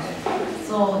Japanorama.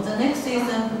 So the next is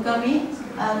Fukami,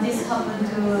 and this happened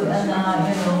to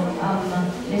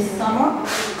this summer.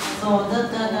 So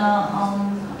that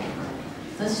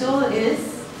the show is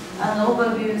an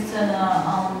overview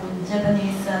of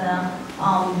Japanese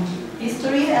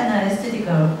history and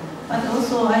aesthetical. But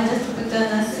also, I just put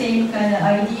the same kind of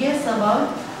ideas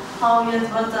about how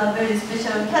what a very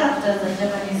special character the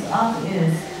Japanese art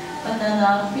is. But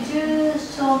could you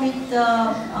show me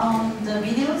the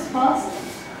videos first?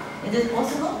 Is it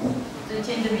possible to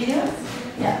change the videos?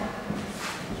 Yeah.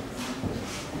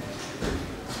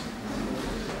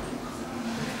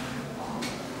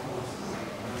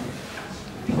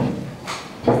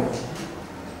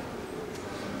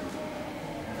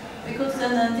 Because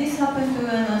this happened to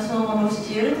Solomon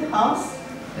Rothschild house,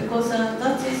 because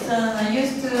that is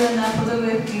used to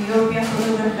photography, European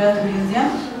Photography Art Museum,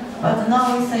 but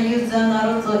now it's used in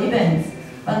lots of events,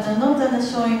 but not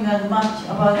showing much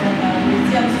about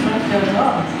museum structure at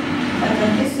all. But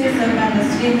this is a kind of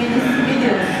 3 minutes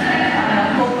videos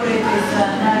incorporated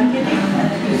with marketing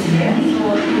and museum, so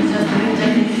you just read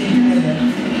everything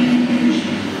together.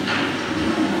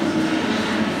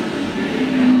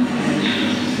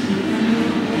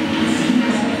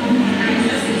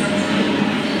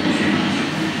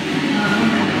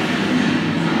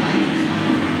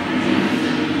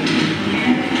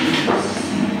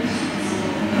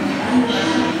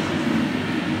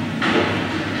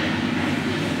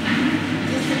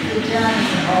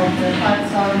 Of the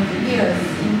 5,000 years,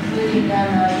 including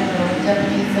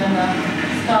Japanese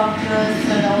sculptures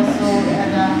and also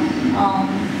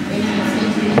 18th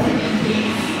century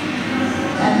paintings,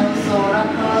 and also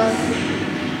lacquers,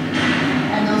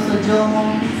 and also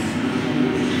jomons,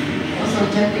 also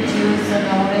jacketures and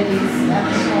already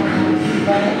shown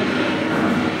ballet.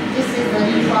 This is the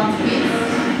infant piece.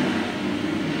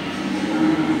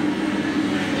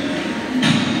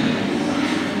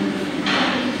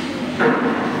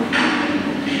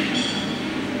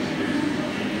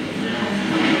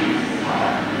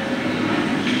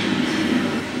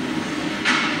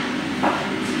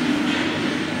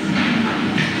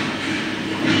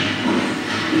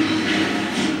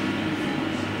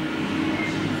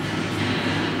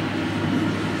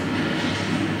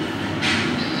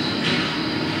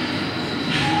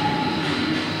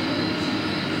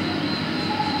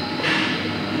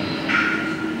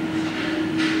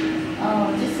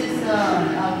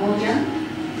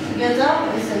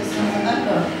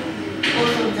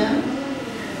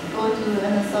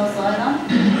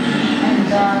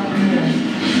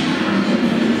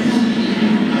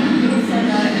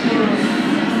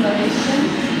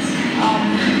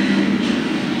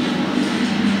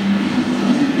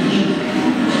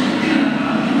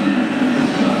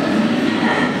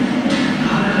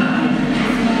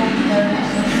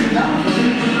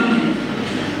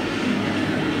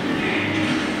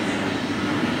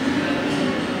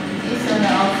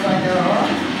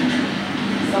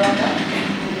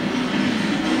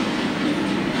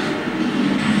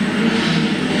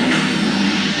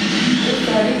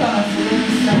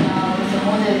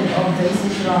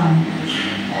 design,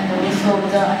 and also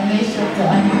the animation of the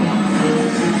anime.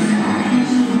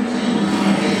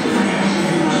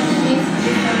 This is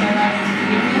the Mirage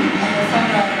and the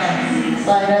Sunrise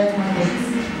by Light Models.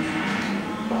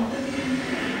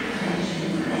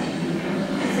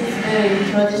 This is very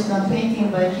traditional painting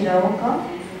by Hiraoka.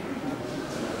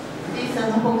 This is the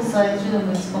Hokusai room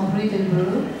is completely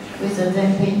blue with the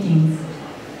Zen paintings.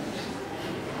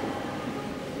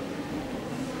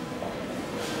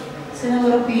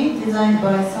 Scenography designed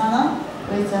by Sana,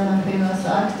 who is a famous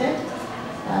architect,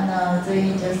 and they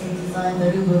just designed the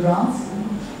river runs.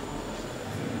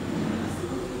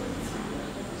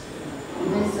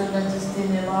 This is just in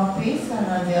the marquise,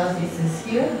 and the artist is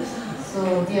here.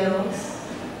 So dialogues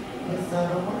with the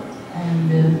robot and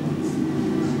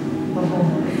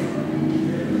performance.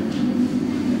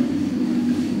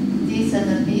 This is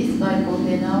a piece by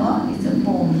Kotenawa. It's a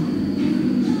poem.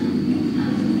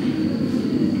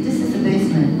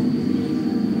 Basement.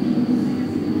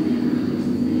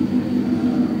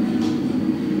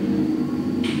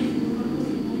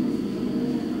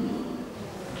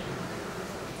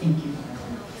 Thank you.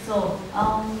 So,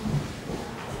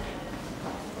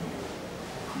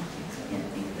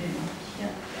 thank you very much.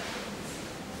 Yeah.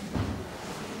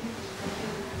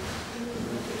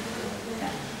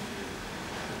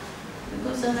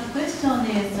 Because the question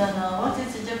is, what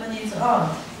is Japanese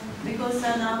art? Because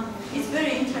it's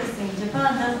very interesting.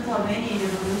 Japan doesn't have any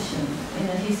revolution in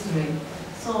the history.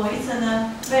 So it's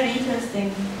very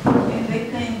interesting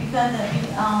because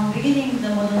beginning the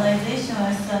modernization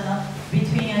is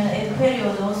between Edo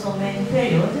period, also Meiji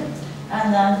period.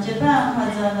 And Japan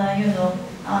has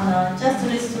just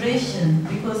restoration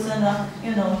because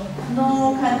no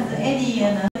kind of any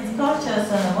culture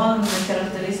is one of the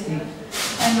characteristics.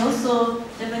 And also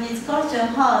Japanese culture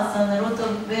has a lot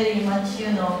of very much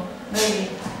very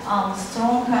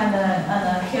strong kind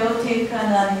of chaotic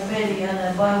and very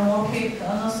biomorphic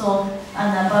and also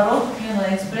baroque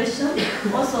expression,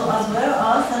 also as well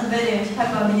as a very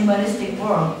hyper minimalistic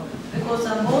work, because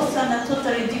both are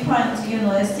totally different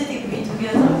aesthetic being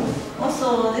together.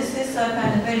 Also this is a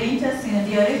kind of very interesting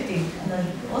dialectic and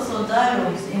also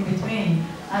dialogues in between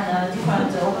and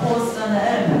different opposed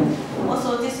elements.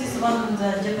 Also this is one of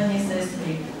the Japanese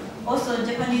aesthetic. Also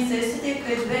Japanese aesthetic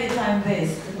is very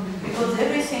time-based, because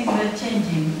everything is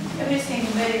changing, everything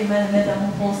very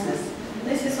metamorphosis.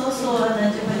 This is also a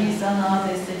Japanese art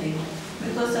aesthetic,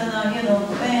 because when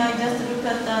I just look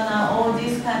at all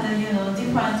these kind of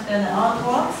different kind of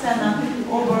artworks and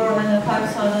over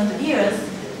 5,000 years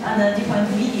and different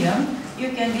medium, you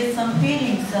can get some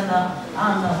feelings and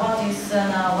what is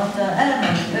what the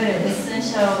element very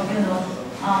essential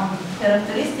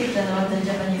characteristic and what the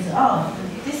Japanese art.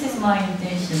 This is my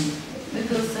intention.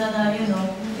 Because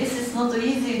this is not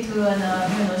easy to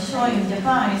show in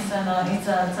Japan. It's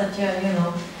such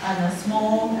a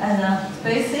small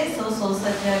spaces, also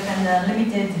such a kind of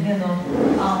limited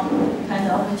kind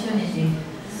of opportunity.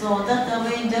 So that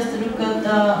way, just look at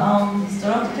the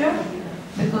structure,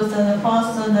 because the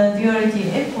first duality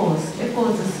echoes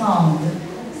the sound.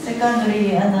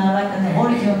 Secondly, like an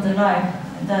origin of the life.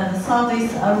 The third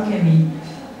is alchemy,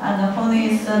 and the fourth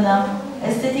is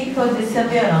aesthetic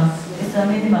disappearance. It's a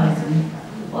minimalism.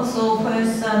 Also,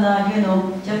 first,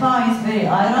 Japan is very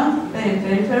island, very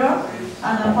peripheral,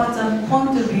 and what's a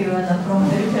point of view from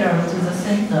peripheral to the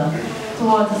center,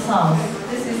 toward the south.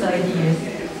 This is idea.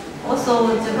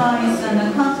 Also, Japan is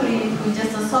a country who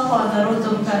just suffered a lot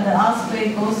of kind of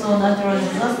earthquake, also natural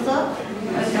disaster,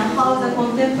 and how the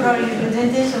contemporary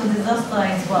representation of disaster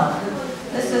is work.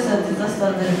 This is a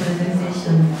disaster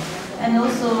representation. And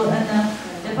also,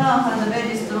 Japan has a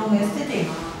very strong aesthetic,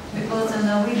 because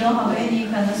we don't have any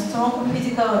kind of strong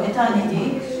physical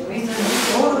eternity, which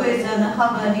always have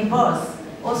a rebirth,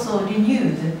 also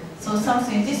renewed. So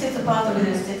something, this is a part of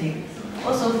the aesthetic.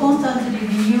 Also constantly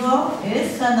renewal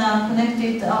is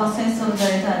connected to our sense of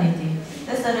the eternity.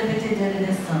 That's a repeated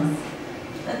resistance.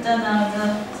 But the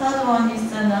third one is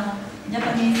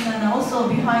Japanese also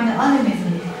behind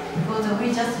animism, because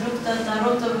we just looked at a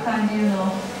lot of kind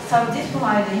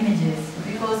subjectified images.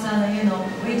 Because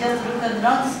we just look at the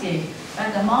landscape,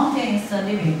 like the mountains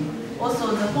living,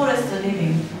 also the forest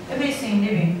living, everything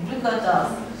living. Look at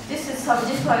us. This is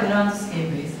subjectified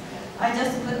landscape. I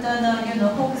just put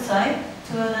Hokusai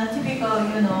to a typical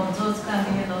those kind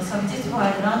of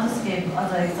subjectified landscape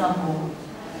as an example.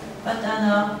 But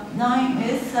 9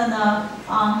 is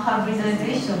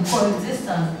hybridization,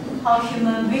 coexistence, how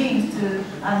human beings to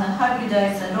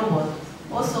hybridize a robot.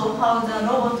 Also how the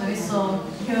robot is so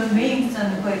human beings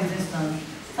and coexistence,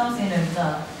 something like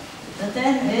that. The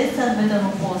 10 is a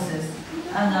metamorphosis.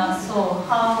 and so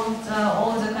how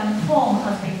all the kind of form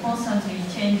has been constantly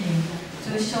changing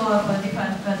to show up a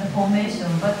different kind of formation,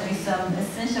 but it's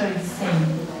essentially the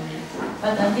same.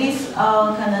 But these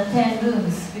are kind of 10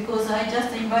 rooms, because I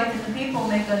just invited people to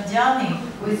make a journey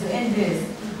within this.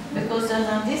 Because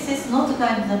this is not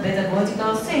kind of the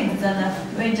pedagogical thing, that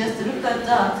when you just look at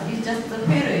that, you just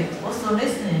feel it, also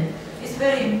listening. It's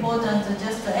very important to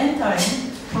just enter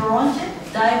in, plunge,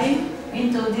 diving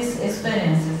into these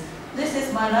experiences. This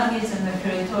is my language in the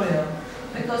curatorial.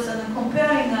 Because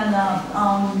comparing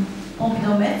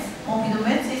Pompidou-Metz,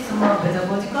 Pompidou-Metz is more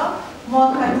pedagogical,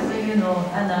 more kind of,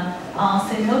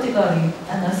 semiotically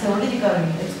and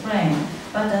theoretically explained.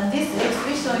 But this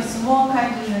exhibition is more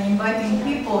kind of inviting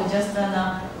people just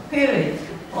feel it.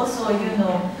 Also,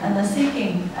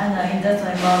 thinking in that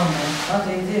environment, what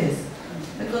it is.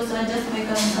 Because I just make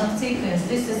some sequence.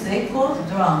 This is echo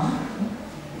drum.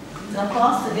 The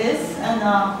first is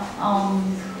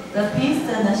the piece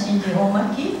and Shinji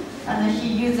Omaki, and he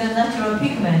used a natural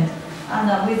pigment. And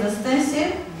with a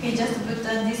stencil, he just put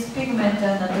this pigment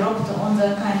and dropped on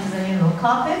the kind of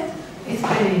carpet. It's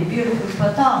very beautiful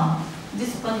pattern.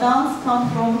 These patterns come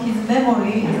from his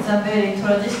memory. It's a very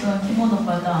traditional kimono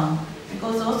pattern.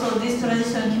 Because also this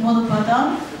traditional kimono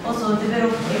pattern also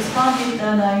developed, expanded,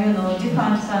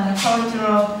 different kind of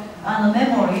cultural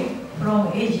memory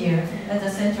from Asia, as a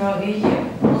Central Asia,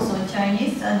 also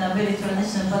Chinese, and a very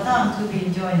traditional pattern to be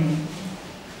joining.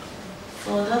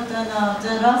 So that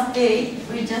the last day,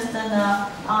 we just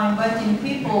are inviting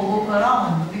people to walk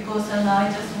around, because I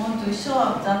just want to show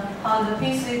up how the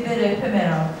piece is very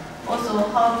ephemeral. Also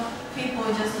how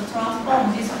people just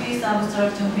transform this piece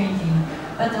abstraction painting.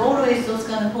 But always those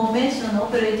kind of formation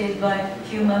operated by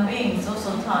human beings,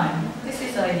 also time. This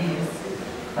is ideas.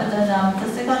 But the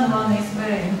second one is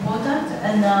very important,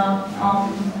 and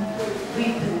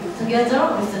we put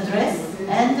together with the dress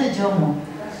and the jomo.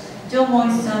 Jomo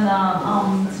is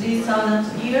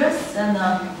 3,000 years and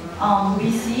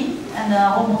BC, and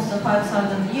almost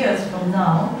 5,000 years from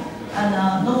now. And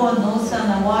no one knows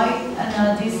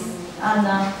why this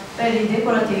very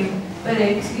decorative,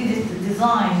 very exquisite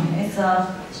design is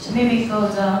mimic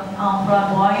of the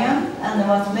flamboyant and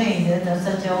was made at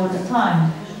such an old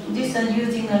time. This is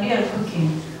using a real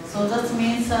cooking. So that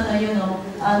means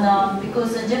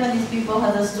because the Japanese people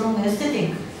have a strong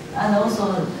aesthetic, and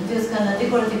also this kind of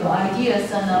decorative ideas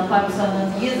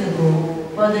 5,000 years ago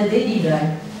for the daily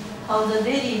life. How the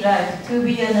daily life to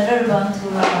be relevant to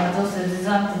those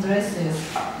designed dresses.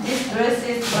 This dress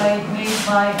is made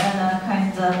by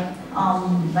kind of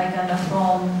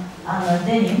from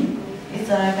denim. It's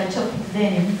like a chopped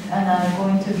denim and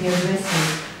going to be a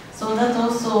dresses. So that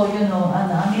also, an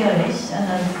Amirish and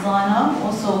a designer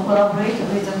also collaborate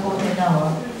with the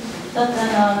Kotenawa. That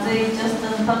they just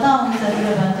pattern is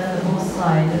relevant at both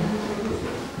sides.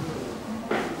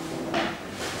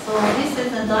 So this is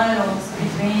the dialogues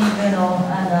between, and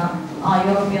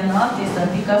European artist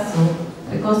and Picasso,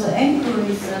 because the Enku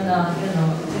is,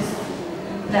 this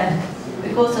left,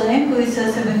 because the Enku is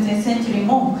a 17th century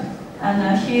monk,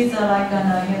 and he's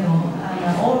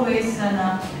always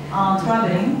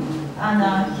traveling, and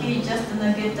he just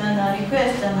get a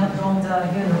request from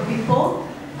the people,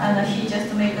 and he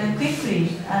just make it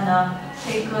quickly and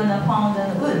take found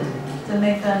wood to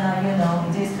make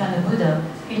this kind of Buddha.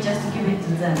 He just give it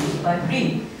to them by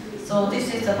free. So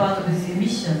this is about of his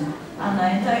mission. And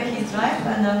entire his life,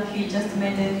 and he just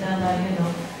made it 100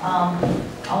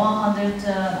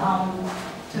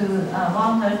 to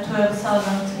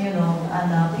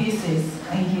 112,000 pieces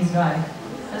in his life.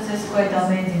 This is quite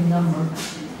amazing number.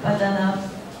 But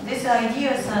this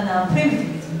ideas and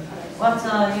primitivism, what's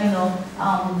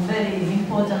very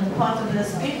important part of the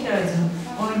spiritualism,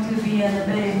 going to be in a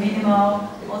very minimal,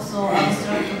 also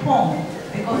abstract form.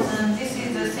 Because this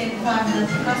is the same time that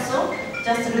Picasso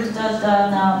just looked at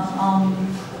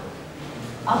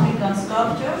African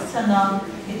sculptures, and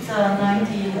it's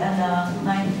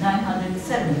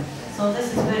 907. So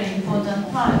this is very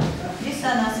important part. This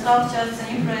sculptures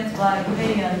influenced by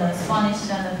Iberian, Spanish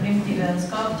and primitive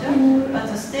sculpture,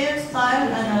 but still style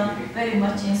and very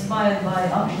much inspired by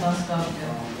African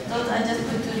sculpture. So I just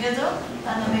put together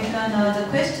and make the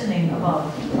questioning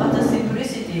about what the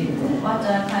simplicity, what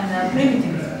the kind of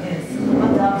primitivism is,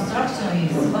 what the abstraction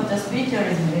is, what the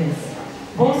spiritualism is.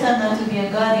 Both are to be a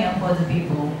guardian for the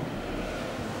people.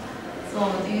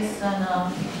 So these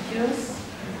pictures.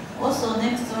 Also,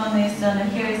 next one is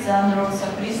here is Rosa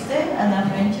Christe, and a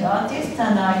French artist,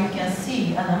 and you can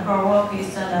see her work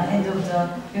is end of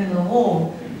the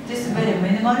wall. This is very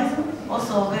minimalism.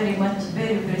 Also, very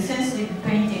sensitive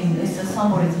painting. This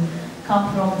symbolism come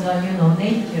from the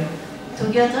nature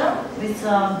together with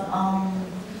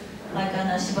like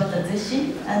Shibata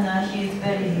Zeshi, and he is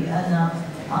very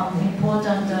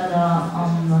important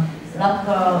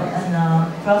lacquer and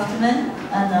craftsman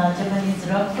and Japanese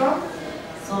lacquer.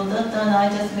 So that I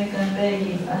just make a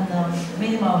very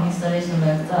minimal installation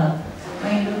like that.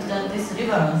 When you look at this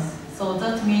reference, so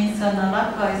that means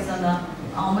lacquer is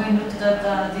when you look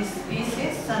at this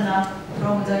pieces and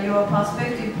from your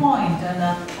perspective point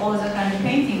all the kind of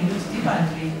painting looks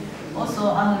differently.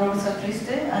 Also analog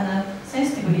sacriste and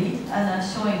sensitively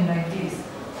showing like this.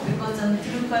 Because to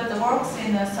look at the works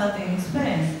in a certain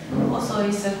experience also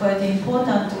is quite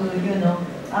important to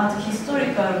art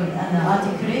historical and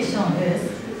articulation is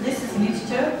this is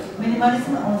mixture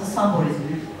minimalism and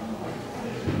symbolism.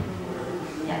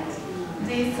 Yeah.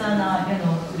 This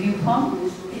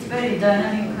viewpoint it's very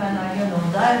dynamic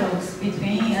and dialogues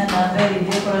between very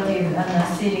decorative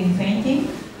and ceiling painting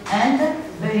and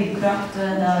very craft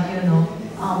and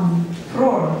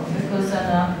floor because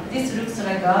this looks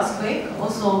like earthquake,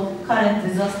 also current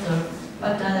disaster,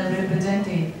 but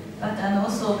represented, but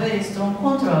also very strong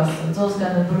contrast. Those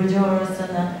kind of bourgeois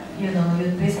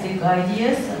and basic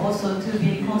ideas also to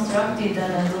be constructed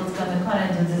and those kind of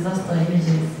current disaster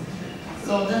images.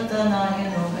 So that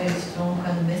very strong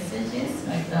kind of messages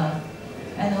like that,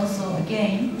 and also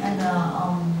again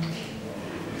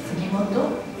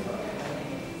Sugimoto.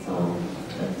 So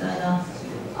that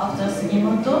after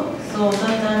Sugimoto, so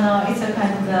that it's a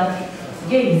kind of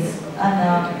gaze and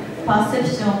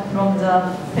perception from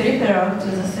the peripheral to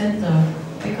the center.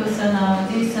 Because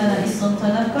this Ison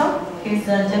Tanaka, he's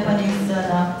a Japanese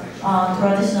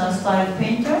traditional style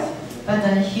painter, but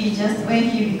he just, when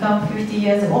he became 50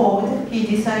 years old, he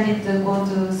decided to go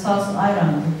to South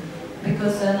Island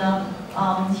because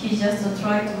he just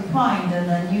tried to find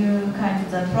a new kind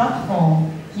of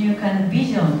platform, new kind of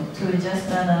vision to just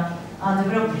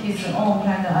develop his own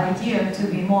kind of idea to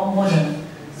be more modern.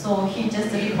 So he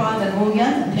just referred the Gauguin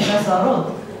and Picasso a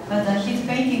lot. But his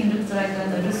painting looks like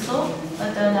Rousseau,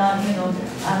 but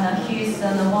and he's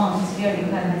the ones really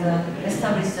kind of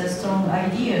established strong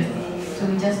ideas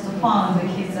to just find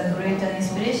his greater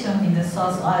inspiration in the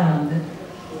South Island.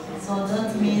 So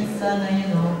that means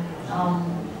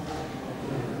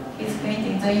his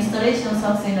painting, the installation,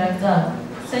 something like that.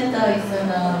 Center is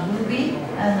a movie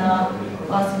and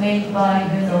was made by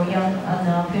young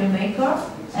filmmaker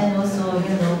and also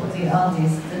the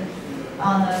artist.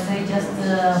 And they just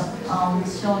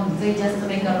they just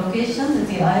make a location,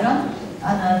 the island,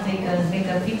 and make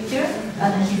a picture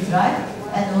and his life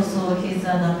and also his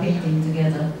painting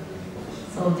together.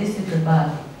 So this is the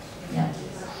bag. Yeah.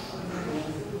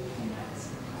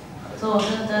 So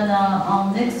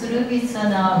the next room is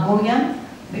Gauguin,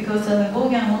 because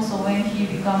Gauguin also when he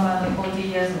became 40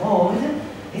 years old,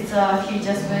 it's he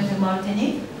just went to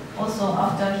Martinique. Also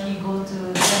after he went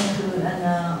to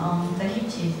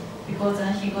Tahiti, because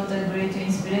he got a great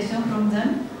inspiration from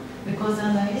them. Because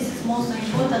this is most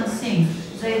important thing.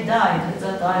 They died at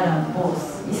that island,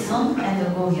 both Ison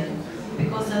and Gauguin.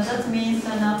 Because that means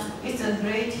it's a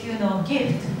great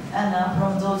gift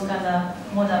from those kind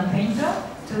of modern painter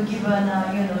to give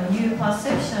new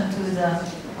perception to the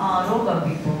local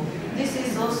people. This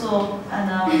is also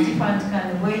a different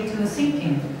kind of way to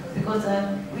thinking, because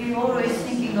we always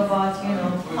thinking about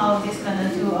how this kind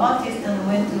of two artists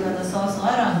went to the South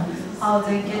Island, how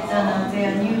they get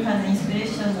their new kind of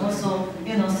inspiration, also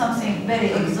something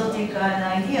very exotic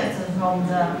ideas from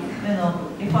the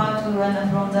referred to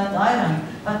from that island.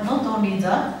 But not only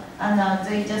that, and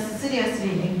they just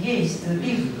seriously engaged to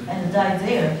live and die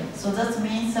there. So that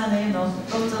means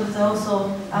lots of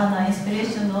also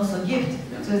inspiration, also gift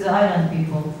to the island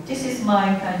people. This is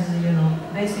my kind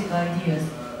of basic ideas.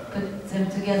 Put them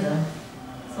together.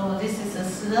 So this is a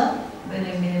Suda,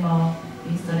 very minimal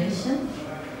installation.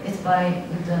 It's by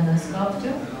the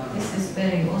sculpture. This is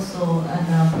very also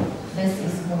less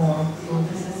is more. So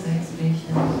this is the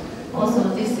inspiration. Also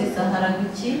this is a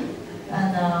Haraguchi,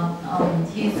 and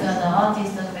he's an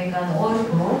artist that make an oil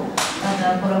flow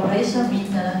and collaboration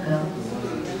with Tanaka.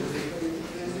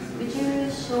 Could you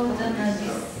show them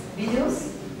these videos?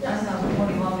 I have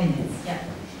only 1 minute. Yeah.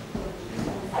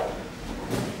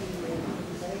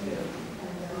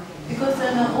 Because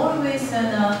always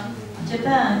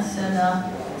Japan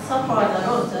suffered a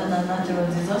lot natural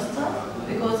disaster,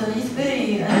 because it's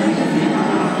very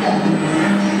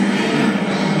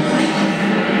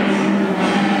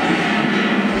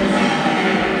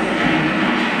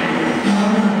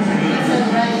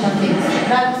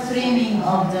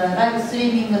live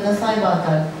streaming of the cyber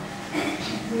attack.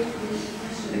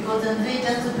 Because they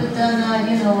just put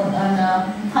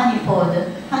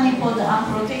honeypot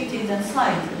unprotected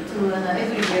site to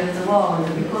everywhere in the world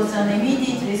because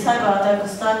immediately cyber attack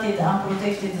started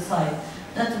unprotected site.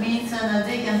 That means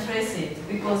they can trace it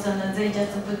because they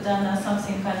just put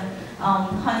something kind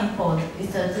of honeypot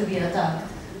is to be attacked.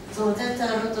 So that's a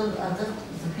lot of that's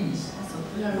the finish. So,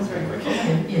 yeah, it was very quick.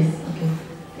 Okay, yes, okay,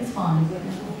 it's fine. Okay.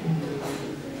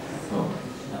 So,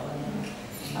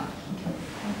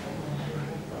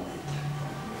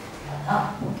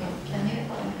 okay, can you?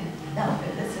 Okay,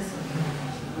 okay, this is okay.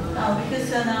 Now because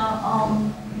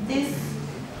this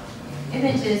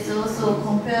image is also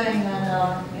comparing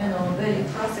very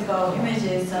classical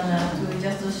images to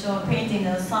just show painting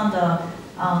a thunder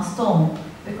stone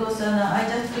because I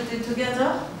just put it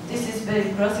together. This is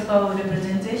very classical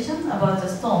representation about the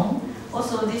stone.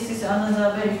 Also, this is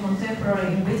another very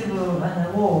contemporary invisible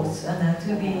words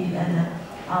to be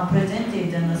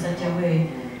presented in such a way.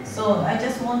 So I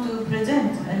just want to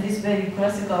present in this very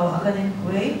classical academic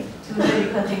way to very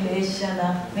cutting edge and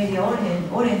media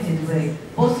oriented way,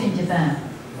 both in Japan.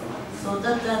 So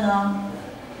that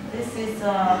this is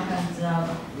the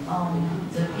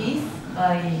piece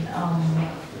by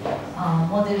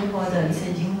model for the Ise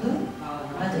Jingu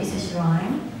at Ise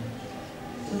Shrine.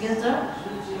 Together,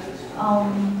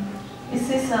 this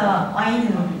is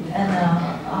Ainu and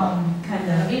kind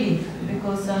of relief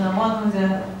because one of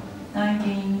the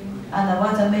 19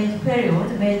 was a major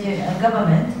period, major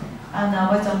government, and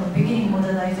was a beginning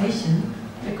modernization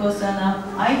because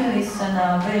Ainu is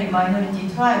a very minority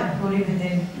tribe who live in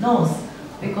the north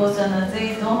because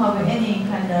they don't have any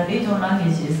kind of written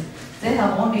languages. They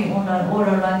have only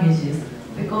oral languages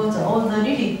because all the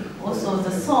lyric, also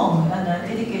the song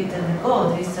dedicated to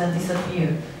God is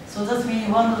disappeared. So that means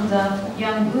one of the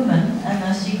young women,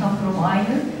 and she comes from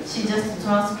Ainu, she just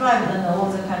transcribed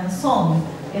all the kind of song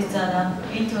into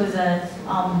the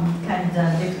kind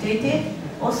of dictated,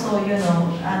 also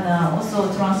and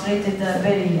also translated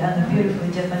very beautiful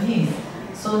Japanese.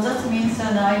 So that means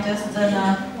I just kind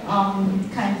of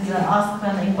asked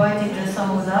and invited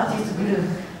some of the artist group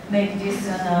make this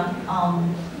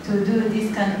to do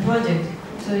this kind of project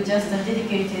to just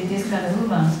dedicate this kind of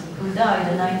woman who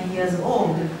died 90 years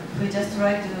old, who just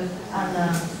tried to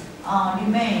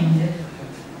remain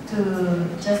to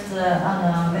just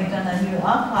make a new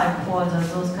archive for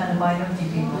those kind of minority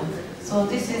people. So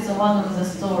this is one of the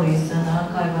stories and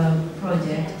archival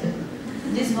project.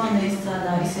 This one is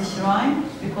Ise Shrine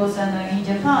because in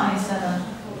Japan it's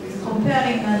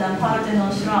comparing the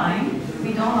Parthenon Shrine.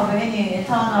 We don't have any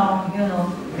eternal,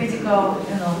 physical,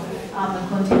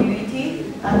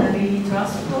 continuity and really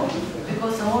trustful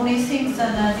because the only things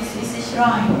this is a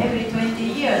shrine every 20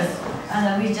 years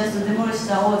and we just demolished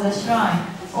all the shrine.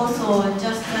 Also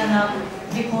just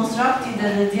reconstructed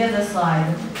the other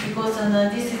side because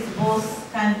this is both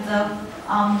kind of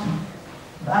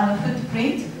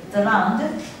footprint, the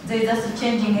land, they just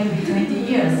changing every 20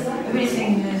 years.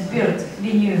 Everything is built,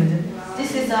 renewed.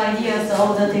 This is the ideas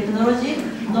of the technology,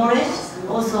 knowledge,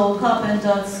 also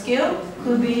carpenter skill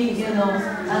could be,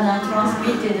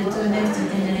 transmitted to next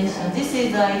generation. This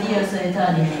is the ideas of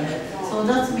eternity. So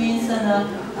that means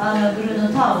Bruno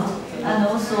Taut and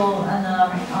also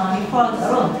referred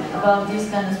a lot about this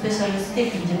kind of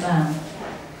specialistic in Japan.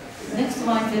 Next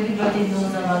one is everybody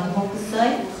knows about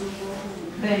Hokusai,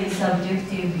 very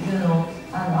subjective,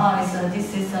 and eyes.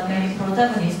 This is the main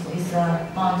protagonist is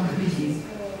Mount Fuji.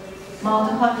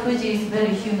 Mount Fuji is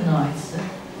very humanized.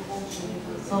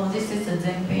 So this is a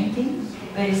Zen painting,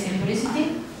 very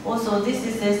simplicity. Also, this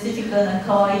is aesthetic and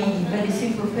kawaii, very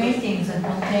simple paintings that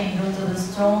contain a lot of the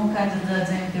strong kind of the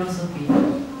Zen philosophy.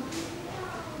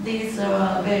 These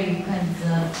are very kind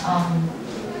of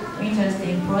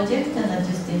interesting project and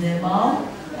just in the Mao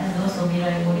and also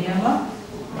Mirai Moriyama.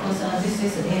 Because this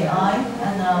is AI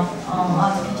and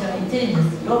artificial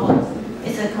intelligence, robot.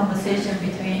 It's a conversation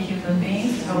between human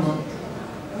beings, robot.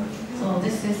 So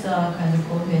this is a kind of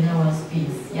Kohenawa's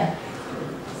piece, yeah.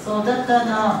 So that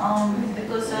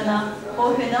because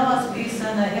Kohenawa's piece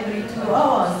every 2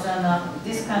 hours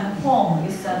this kind of poem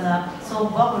is so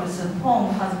bubbles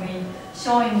poem has been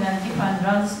showing different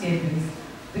landscapes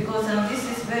because this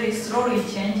is very slowly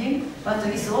changing, but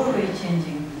it's always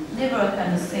changing. Never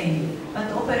kind of same,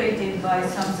 but operated by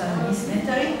some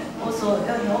instrumentary, also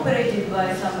operated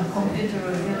by some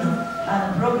computer,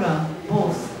 and program,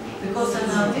 both. Because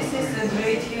this is a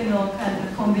great, kind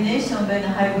of combination and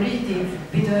hybridity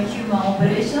between human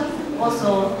operation,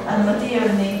 also and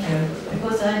material nature.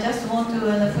 Because I just want to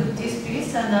put this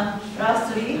piece and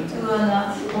lastly to go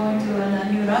into a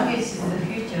new language in the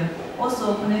future,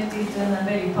 also connected to the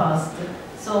very past.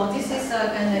 So this is kind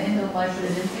of end of my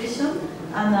presentation,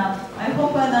 and I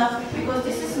hope because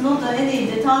this is not any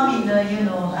determined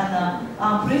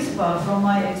principle from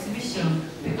my exhibition,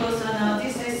 because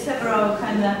this is several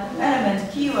kind of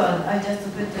element keyword I just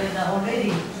put already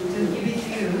to give it to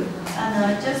you,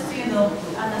 and just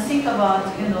and think about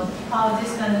how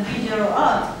this kind of visual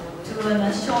art to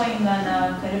showing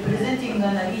and representing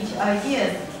each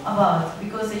ideas about,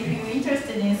 because if you're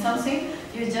interested in something,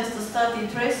 you just start to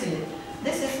trace it.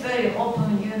 This is very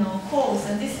open, course,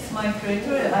 and this is my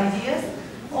curatorial ideas.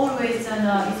 Always,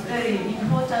 it's very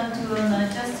important to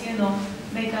just,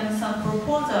 make some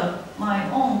proposal, my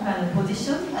own kind of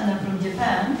position, and from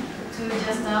Japan, to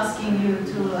just asking you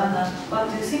to, what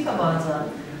do you think about that?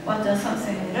 What are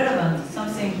something relevant,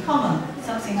 something common,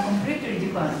 something completely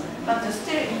different, but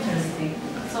still interesting.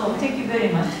 So thank you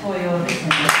very much for your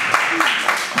listening.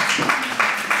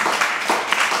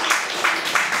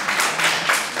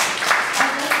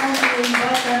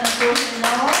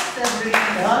 The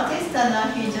brilliant artist,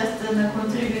 and he just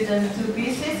contributed 2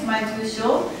 pieces, my 2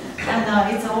 shows,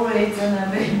 and it's always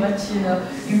very much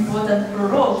important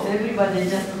prologue. Everybody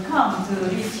just come to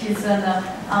reach his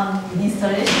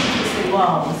installation to say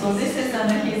wow. So this is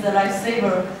he's a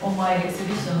lifesaver on my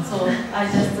exhibition. So I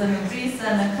just please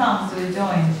come to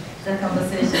join the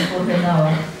conversation for an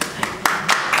hour.